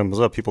something like comes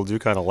up, people do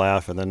kind of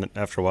laugh, and then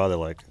after a while, they're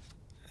like,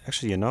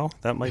 actually,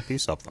 that might be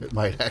something. It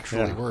might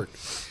actually work.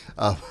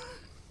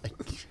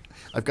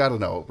 I've got to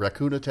know,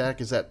 raccoon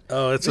attack, is that...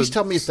 Please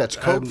tell me if that's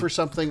code for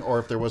something or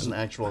if there was an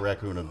actual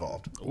raccoon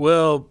involved.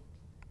 Well,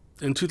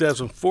 in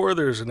 2004,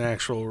 there's an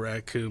actual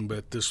raccoon,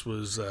 but this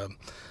was...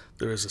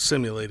 there was a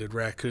simulated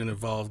raccoon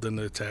involved in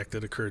the attack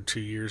that occurred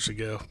 2 years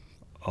ago.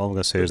 All I'm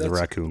going to say is the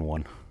raccoon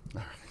won.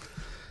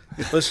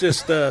 Let's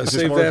just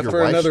save more of that your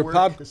for wife's another work?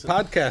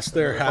 podcast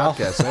there, Hal.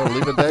 Podcast. Oh,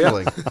 leave it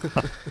dangling.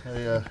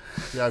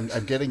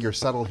 I'm getting your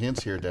subtle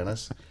hints here,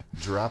 Dennis.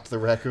 Drop the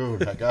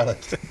raccoon. I got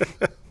it.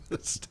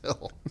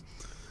 Still,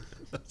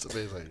 that's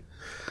amazing.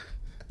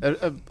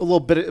 A little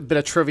bit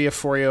of trivia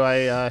for you.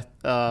 I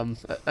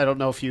don't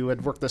know if you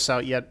had worked this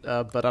out yet,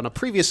 but on a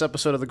previous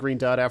episode of the Green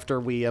Dot, after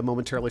we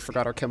momentarily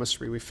forgot our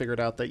chemistry, we figured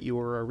out that you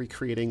were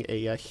recreating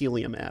a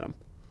helium atom.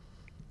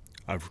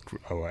 I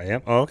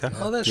am? Oh, okay.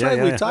 Oh, that's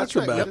right. We talked That's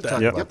right. about We that.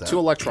 talked about that. 2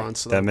 electrons.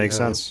 So That makes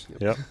sense.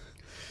 Yep.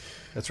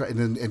 That's right.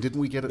 And didn't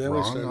we get it Then we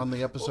wrong started- on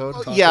the episode?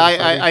 Yeah,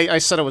 I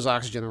said it was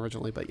oxygen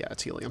originally, but yeah,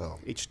 it's helium. Oh.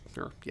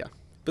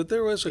 But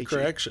there was a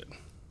correction.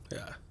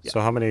 Yeah. So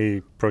how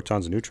many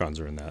protons and neutrons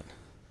are in that?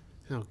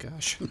 Oh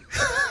gosh.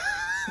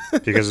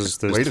 Because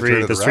there's Way to turn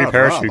three it there's around, 3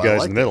 parachute Rob. I guys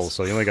like in the middle, this.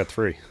 so you only got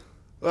 3.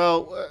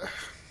 Well,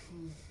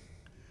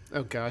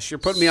 oh gosh, you're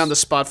putting me on the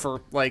spot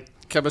for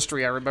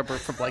chemistry I remember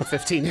from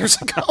 15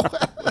 years ago.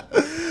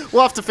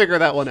 We'll have to figure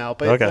that one out.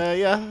 But Okay.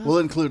 yeah. We'll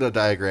include a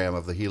diagram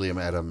of the helium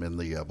atom in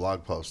the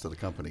blog post that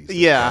accompanies the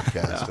Yeah.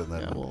 podcast,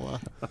 Yeah,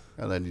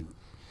 and then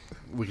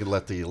we can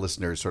let the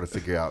listeners sort of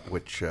figure out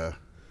which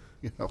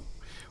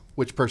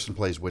person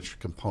plays which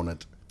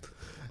component.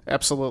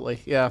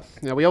 Absolutely, yeah.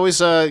 We always,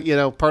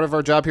 part of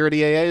our job here at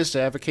EAA is to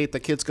advocate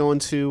that kids go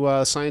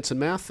into science and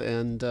math,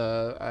 and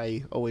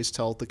I always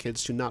tell the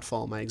kids to not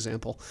follow my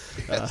example.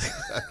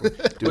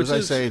 Do as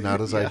I say, not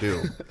as I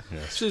do.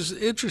 Which is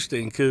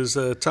interesting because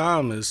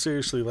Tom is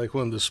seriously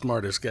one of the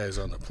smartest guys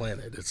on the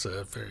planet. It's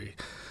a very...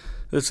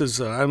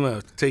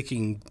 I'm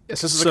taking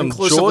Yes, this is a some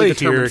conclusively joy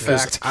determined here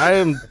because fact. I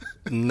am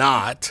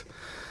not.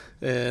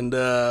 And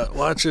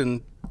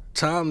watching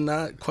Tom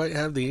not quite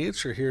have the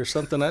answer here is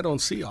something I don't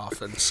see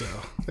often. So,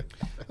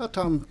 Well,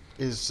 Tom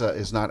is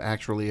not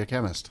actually a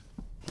chemist.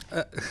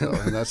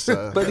 And that's,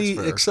 but that's he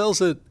fair.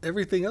 excels at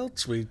everything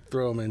else we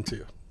throw him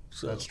into.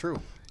 So That's true.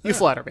 You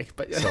flatter me,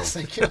 but yes,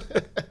 thank you.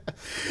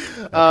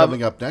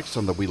 Coming up next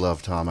on the We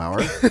Love Tom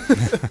Hour.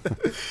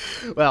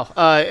 Well,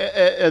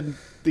 and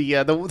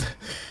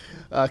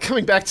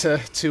coming back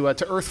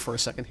to Earth for a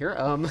second here.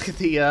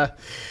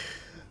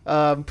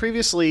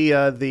 Previously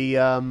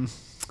the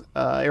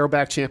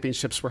Aerobatic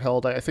Championships were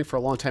held, I think, for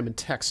a long time in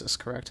Texas,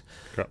 correct?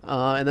 Correct.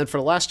 And then for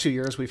the last 2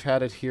 years, we've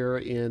had it here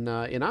in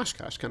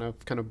Oshkosh, kind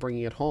of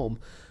bringing it home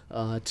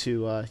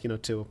to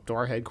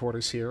our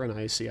headquarters here, and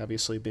IAC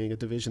obviously being a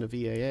division of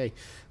EAA.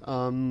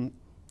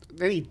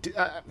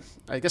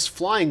 I guess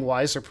flying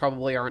wise, there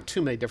probably aren't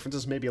too many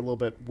differences. Maybe a little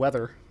bit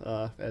weather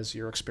as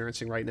you're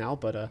experiencing right now,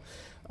 but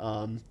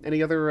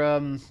any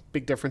other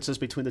big differences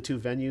between the 2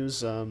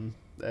 venues?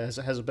 Has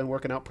it been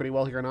working out pretty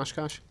well here in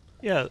Oshkosh?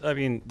 Yeah, I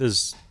mean,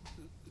 there's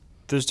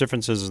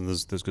differences and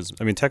there's good.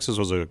 I mean, Texas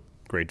was a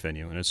great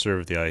venue and it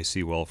served the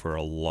IAC well for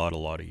a lot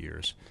of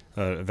years.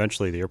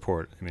 Eventually, the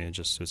airport, I mean,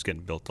 it's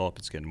getting built up,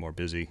 it's getting more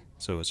busy,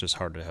 so it's just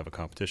hard to have a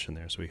competition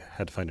there. So we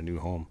had to find a new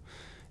home,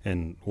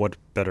 and what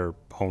better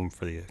home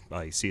for the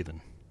IAC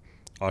than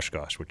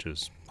Oshkosh, which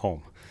is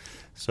home.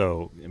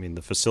 So I mean,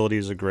 the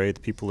facilities are great,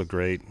 the people are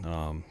great,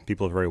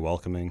 people are very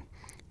welcoming.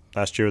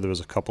 last year there was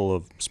a couple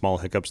of small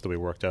hiccups that we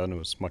worked out, and it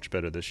was much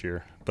better this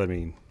year. But I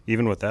mean,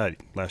 even with that,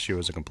 last year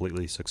was a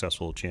completely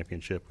successful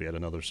championship. We had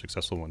another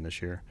successful one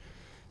this year.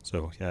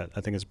 So yeah,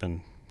 I think it's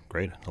been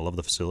great. I love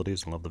the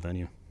facilities and love the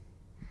venue.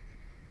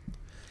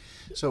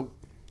 So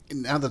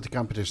now that the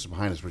competition is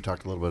behind us, we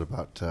talked a little bit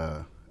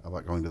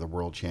about going to the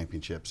World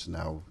Championships.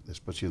 Now this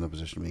puts you in the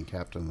position of being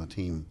captain of the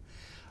team.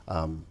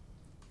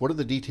 What do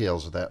the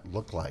details of that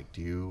look like?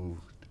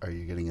 Are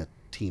you getting a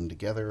team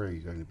together? Are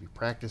you going to be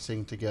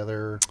practicing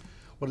together?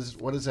 What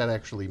does that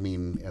actually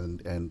mean?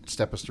 And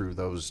step us through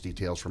those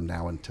details from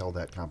now until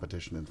that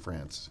competition in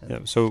France. Yeah,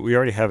 so we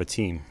already have a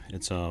team.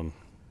 It's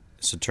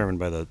determined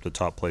by the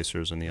top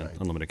placers in the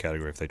unlimited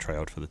category if they try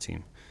out for the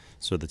team.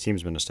 So the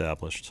team's been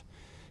established,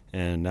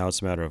 and now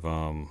it's a matter of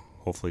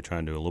hopefully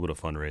trying to do a little bit of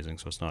fundraising,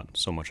 so it's not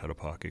so much out of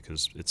pocket,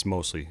 because it's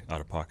mostly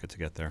out of pocket to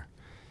get there.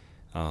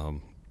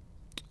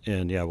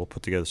 And yeah, we'll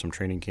put together some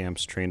training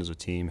camps, train as a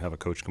team, have a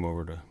coach come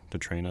over to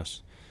train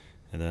us,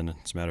 and then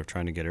it's a matter of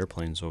trying to get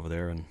airplanes over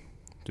there and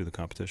do the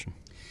competition.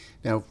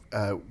 Now,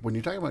 when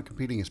you're talking about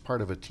competing as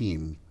part of a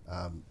team,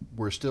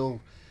 we're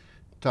still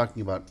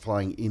talking about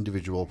flying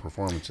individual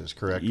performances,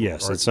 correct?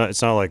 Yes, it's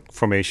not like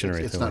formation or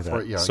anything like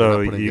that. So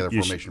you're not putting together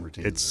formation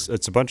routines.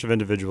 It's a bunch of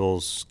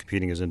individuals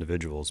competing as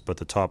individuals, but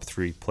the top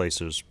 3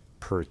 placers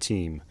per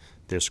team,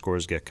 their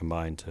scores get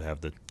combined to have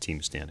the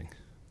team standing.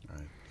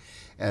 Right.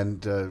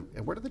 And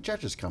where do the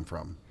judges come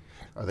from?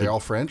 Are they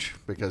all French?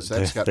 Because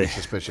that's got me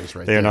suspicious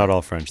right there. They're not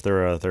all French.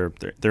 They're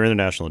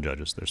international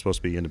judges. They're supposed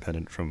to be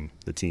independent from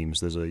the teams.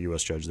 There's a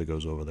U.S. judge that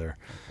goes over there.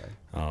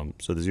 Okay.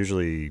 So there's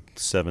usually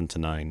 7 to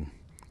 9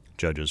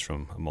 judges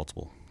from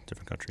multiple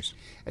different countries.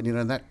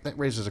 And that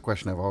raises a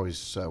question I've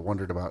always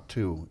wondered about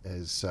too.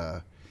 Is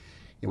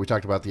we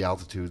talked about the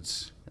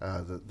altitudes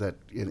that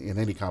in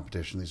any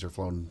competition, these are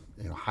flown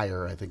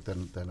higher, I think,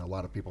 than a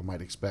lot of people might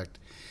expect.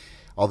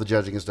 All the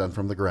judging is done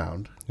from the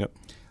ground. Yep.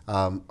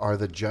 Are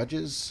the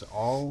judges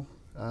all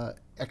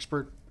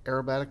expert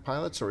aerobatic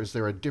pilots, or is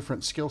there a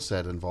different skill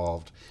set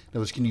involved? In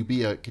other words, can you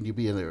be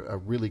a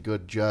really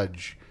good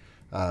judge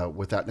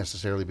without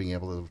necessarily being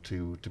able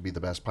to be the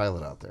best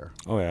pilot out there?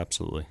 Oh, yeah,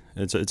 absolutely.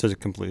 It's a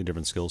completely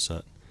different skill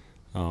set.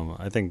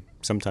 I think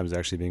sometimes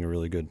actually being a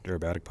really good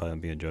aerobatic pilot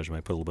and being a judge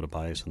might put a little bit of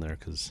bias in there,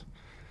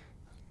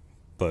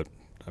 but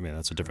I mean,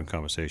 that's a different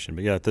conversation.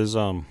 But yeah, there's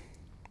some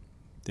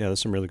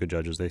really good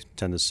judges. They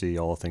tend to see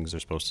all the things they're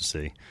supposed to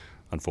see,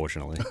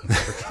 unfortunately.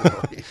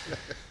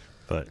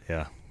 But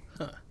yeah.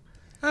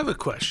 I have a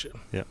question.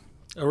 Yeah.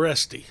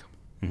 Arresti.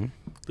 Mm-hmm.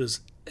 Does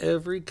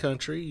every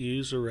country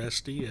use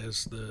Arresti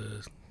as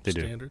the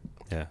standard?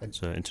 Yeah,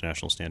 it's an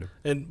international standard.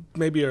 And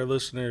maybe our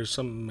listeners,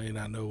 some may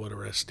not know what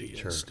Arresti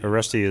is.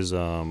 Arresti is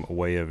a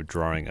way of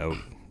drawing out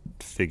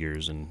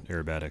figures and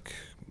aerobatic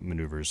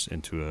maneuvers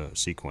into a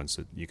sequence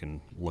that you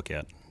can look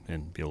at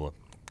and be able to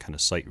kind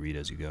of sight read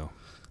as you go.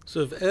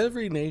 So if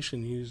every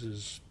nation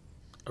uses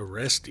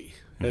Arresti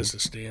as the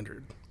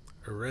standard,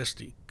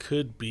 Arresti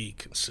could be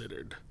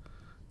considered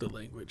the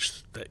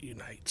language that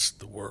unites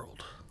the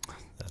world.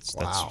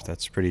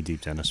 That's pretty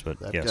deep, Dennis, but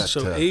yes.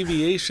 So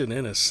aviation,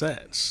 in a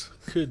sense,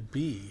 could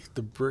be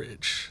the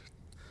bridge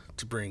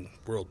to bring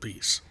world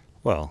peace.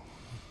 Well,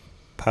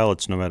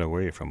 pilots, no matter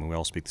where you're from, we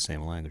all speak the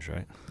same language,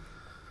 right?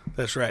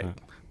 That's right.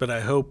 But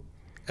I hope,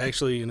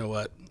 actually, you know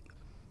what?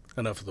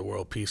 Enough of the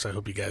world peace. I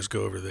hope you guys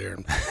go over there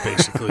and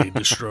basically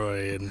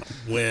destroy and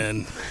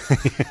win.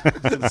 I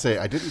was going to say,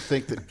 I didn't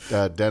think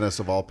that Dennis,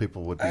 of all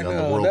people, would be on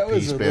the world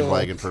peace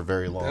bandwagon for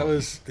very long.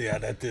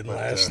 That didn't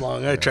last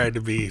long. I tried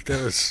to be.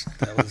 That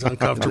was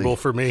uncomfortable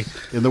for me.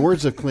 In the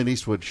words of Clint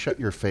Eastwood, "Shut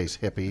your face,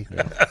 hippie."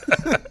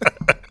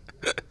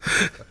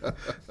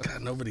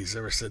 God, nobody's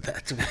ever said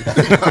that to me.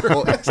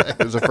 No, exactly.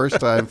 It was the first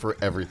time for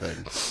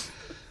everything.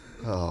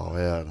 Oh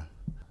man.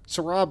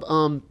 So Rob,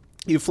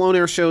 you've flown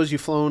air shows, you've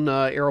flown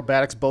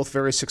aerobatics, both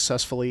very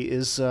successfully.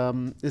 Is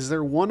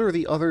there one or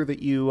the other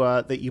that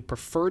you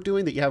prefer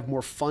doing, that you have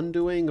more fun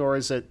doing, or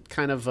is it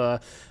kind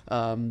of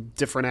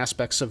different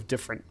aspects of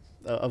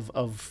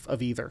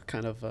either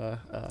kind of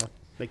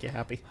make you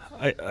happy?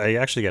 I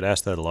actually get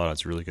asked that a lot.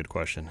 It's a really good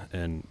question,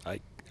 and I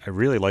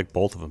really like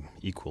both of them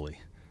equally.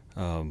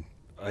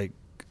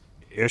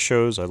 Air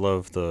shows, I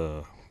love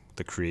the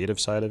creative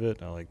side of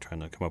it. I like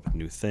trying to come up with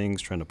new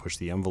things, trying to push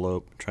the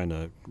envelope, trying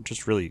to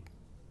just really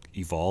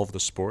evolve the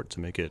sport to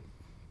make it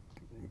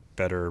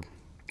better,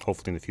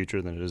 hopefully in the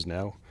future, than it is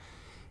now.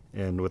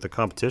 And with the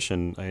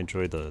competition, I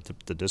enjoy the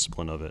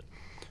discipline of it,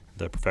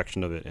 the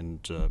perfection of it,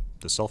 and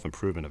the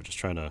self-improvement of just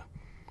trying to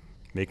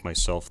make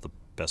myself the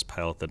best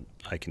pilot that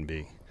I can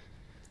be.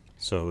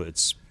 So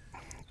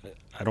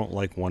I don't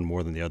like one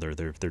more than the other.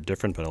 They're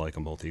different, but I like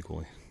them both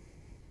equally.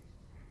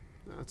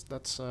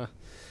 That's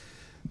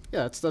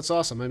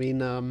awesome. I mean,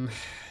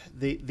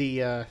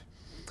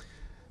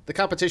 the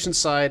competition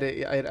side,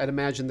 I'd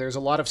imagine there's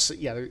a lot of,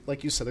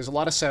 like you said, there's a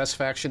lot of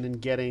satisfaction in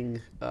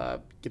getting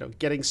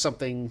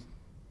something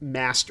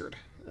mastered.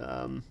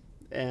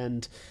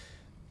 And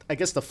I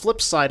guess the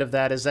flip side of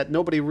that is that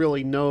nobody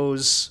really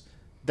knows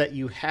that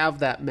you have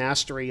that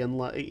mastery,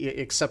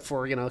 except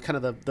for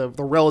kind of the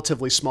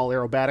relatively small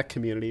aerobatic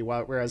community,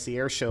 whereas the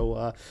air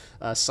show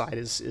side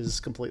is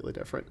completely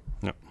different.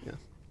 Yep. Yeah.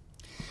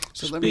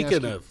 So let me ask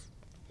Speaking you of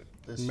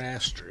this.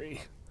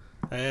 mastery,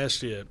 I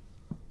asked you at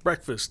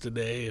breakfast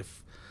today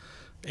if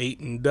 8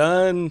 and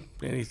done,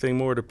 anything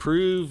more to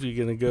prove?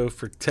 You're going to go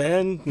for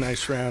 10,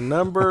 nice round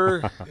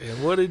number.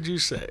 And what did you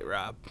say,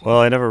 Rob? Well,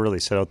 I never really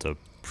set out to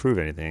prove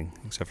anything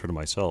except for to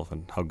myself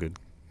and how good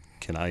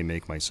can I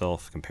make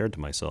myself compared to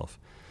myself.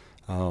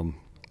 I don't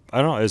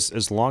know.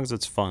 As long as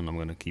it's fun, I'm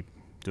going to keep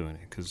doing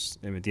it because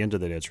at the end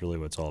of the day, it's really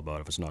what it's all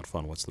about. If it's not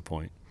fun, what's the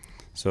point?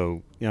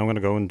 So, I'm going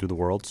to go and do the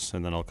Worlds,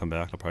 and then I'll come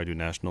back. I'll probably do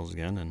Nationals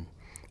again, and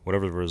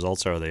whatever the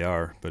results are, they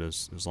are. But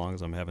as long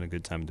as I'm having a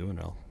good time doing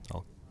it,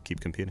 I'll keep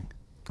competing.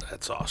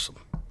 That's awesome.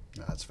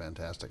 That's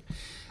fantastic.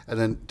 And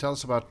then tell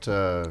us about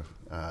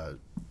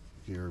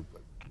your.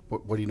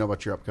 What do you know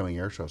about your upcoming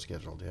air show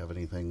schedule? Do you have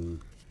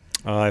anything?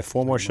 I have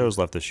 4 more shows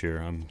left this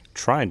year. I'm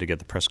trying to get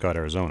to Prescott,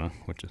 Arizona,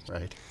 which is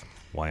Right.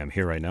 why I'm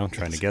here right now,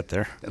 trying to get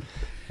there.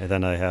 And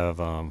then I have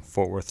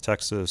Fort Worth,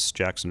 Texas,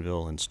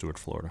 Jacksonville, and Stuart,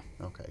 Florida.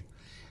 Okay.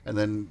 And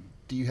then,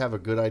 do you have a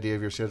good idea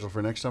of your schedule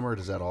for next summer? Or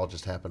does that all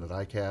just happen at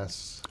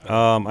ICAS?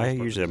 I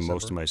usually have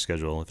most of my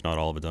schedule, if not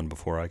all of it, done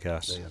before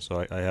ICAS. Yeah.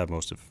 So I have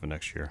most of it for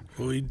next year.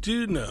 Well, we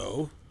do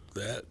know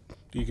that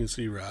you can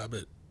see Rob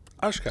at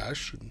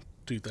Oshkosh in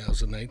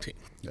 2019.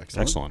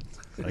 Excellent.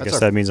 I That's guess our-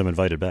 that means I'm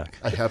invited back.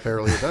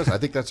 Apparently it does. I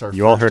think that's our.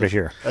 You all first heard it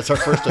here. That's our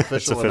first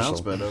official official.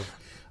 announcement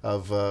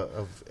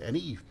of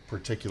any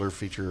particular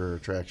feature or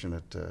attraction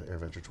at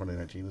AirVenture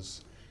 2019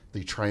 is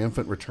the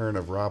triumphant return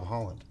of Rob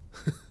Holland.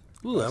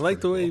 Ooh, I like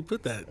the way you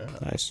put that.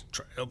 Nice.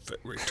 Triumphant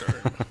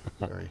return.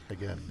 Sorry,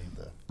 again, need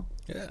the.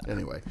 Yeah.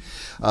 Anyway,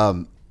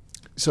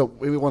 so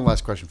maybe one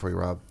last question for you,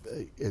 Rob.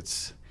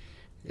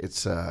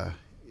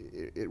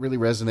 It really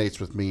resonates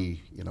with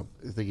me,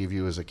 thinking of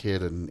you as a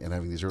kid and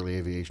having these early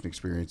aviation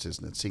experiences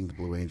and then seeing the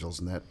Blue Angels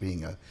and that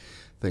being a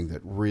thing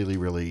that really,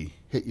 really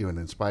hit you and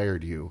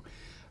inspired you.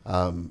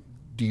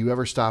 Do you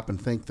ever stop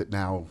and think that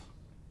now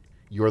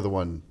you're the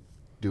one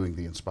doing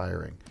the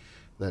inspiring?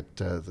 That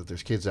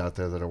there's kids out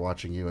there that are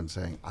watching you and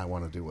saying, I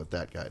want to do what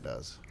that guy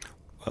does?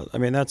 Well, I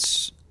mean,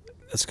 that's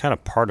kind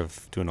of part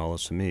of doing all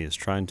this to me is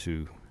trying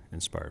to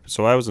inspire.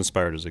 So I was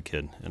inspired as a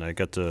kid, and I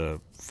got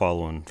to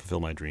follow and fulfill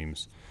my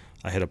dreams.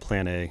 I had a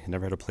plan A,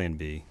 never had a plan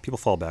B. People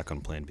fall back on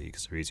plan B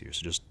because they're easier,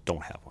 so just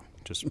don't have one.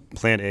 Just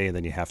plan A, and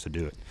then you have to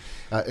do it.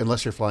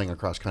 Unless you're flying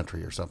across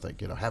country or something,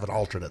 have an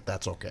alternate.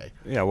 That's okay.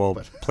 Yeah, well,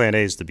 plan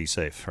A is to be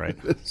safe, right?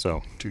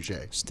 So Touche.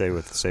 stay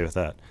with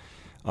that.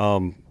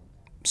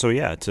 So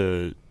yeah,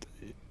 to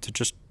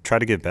just try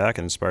to give back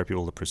and inspire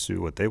people to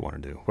pursue what they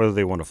want to do, whether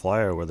they want to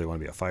fly or whether they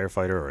want to be a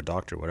firefighter or a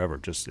doctor, whatever.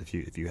 Just if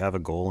you have a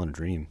goal and a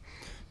dream,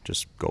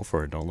 just go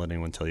for it. Don't let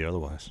anyone tell you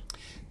otherwise.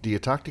 Do you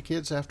talk to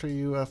kids after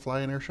you fly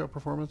an airshow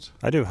performance?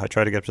 I do. I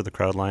try to get up to the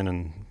crowd line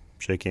and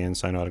shake hands,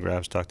 sign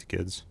autographs, talk to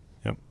kids.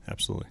 Yep,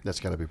 absolutely. That's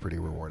got to be pretty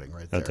rewarding,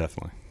 right there.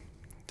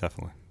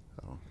 Definitely.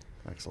 Oh,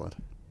 excellent.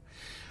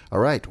 All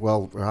right.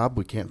 Well, Rob,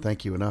 we can't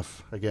thank you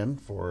enough again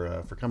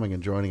for coming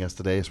and joining us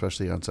today,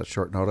 especially on such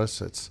short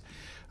notice. It's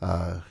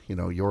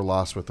your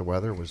loss with the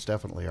weather was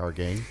definitely our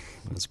gain.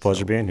 It's a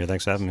pleasure being here.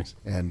 Thanks for having me.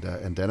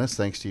 And Dennis,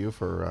 thanks to you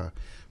for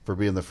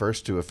being the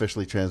first to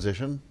officially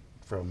transition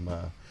from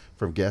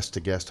guest to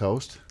guest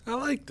host. I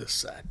like this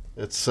side.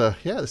 It's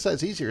this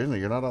side's easier, isn't it?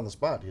 You're not on the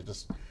spot. You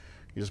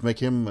just make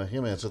him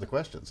answer the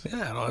questions.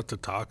 Yeah, I don't have to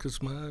talk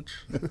as much.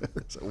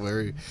 So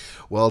very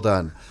well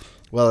done.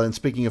 Well, and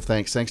speaking of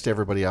thanks to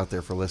everybody out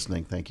there for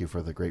listening. Thank you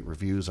for the great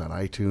reviews on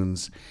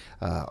iTunes,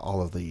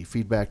 all of the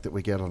feedback that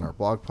we get on our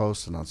blog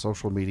posts and on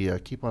social media.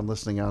 Keep on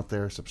listening out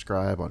there.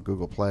 Subscribe on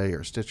Google Play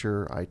or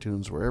Stitcher,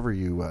 iTunes, wherever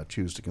you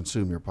choose to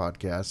consume your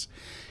podcasts.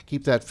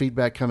 Keep that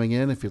feedback coming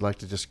in. If you'd like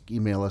to just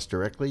email us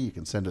directly, you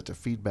can send it to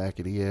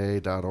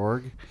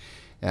feedback@eaa.org.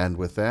 And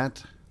with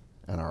that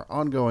and our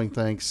ongoing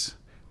thanks,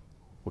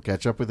 we'll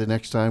catch up with you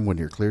next time when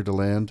you're cleared to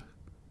land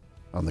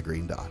on the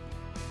Green Dot.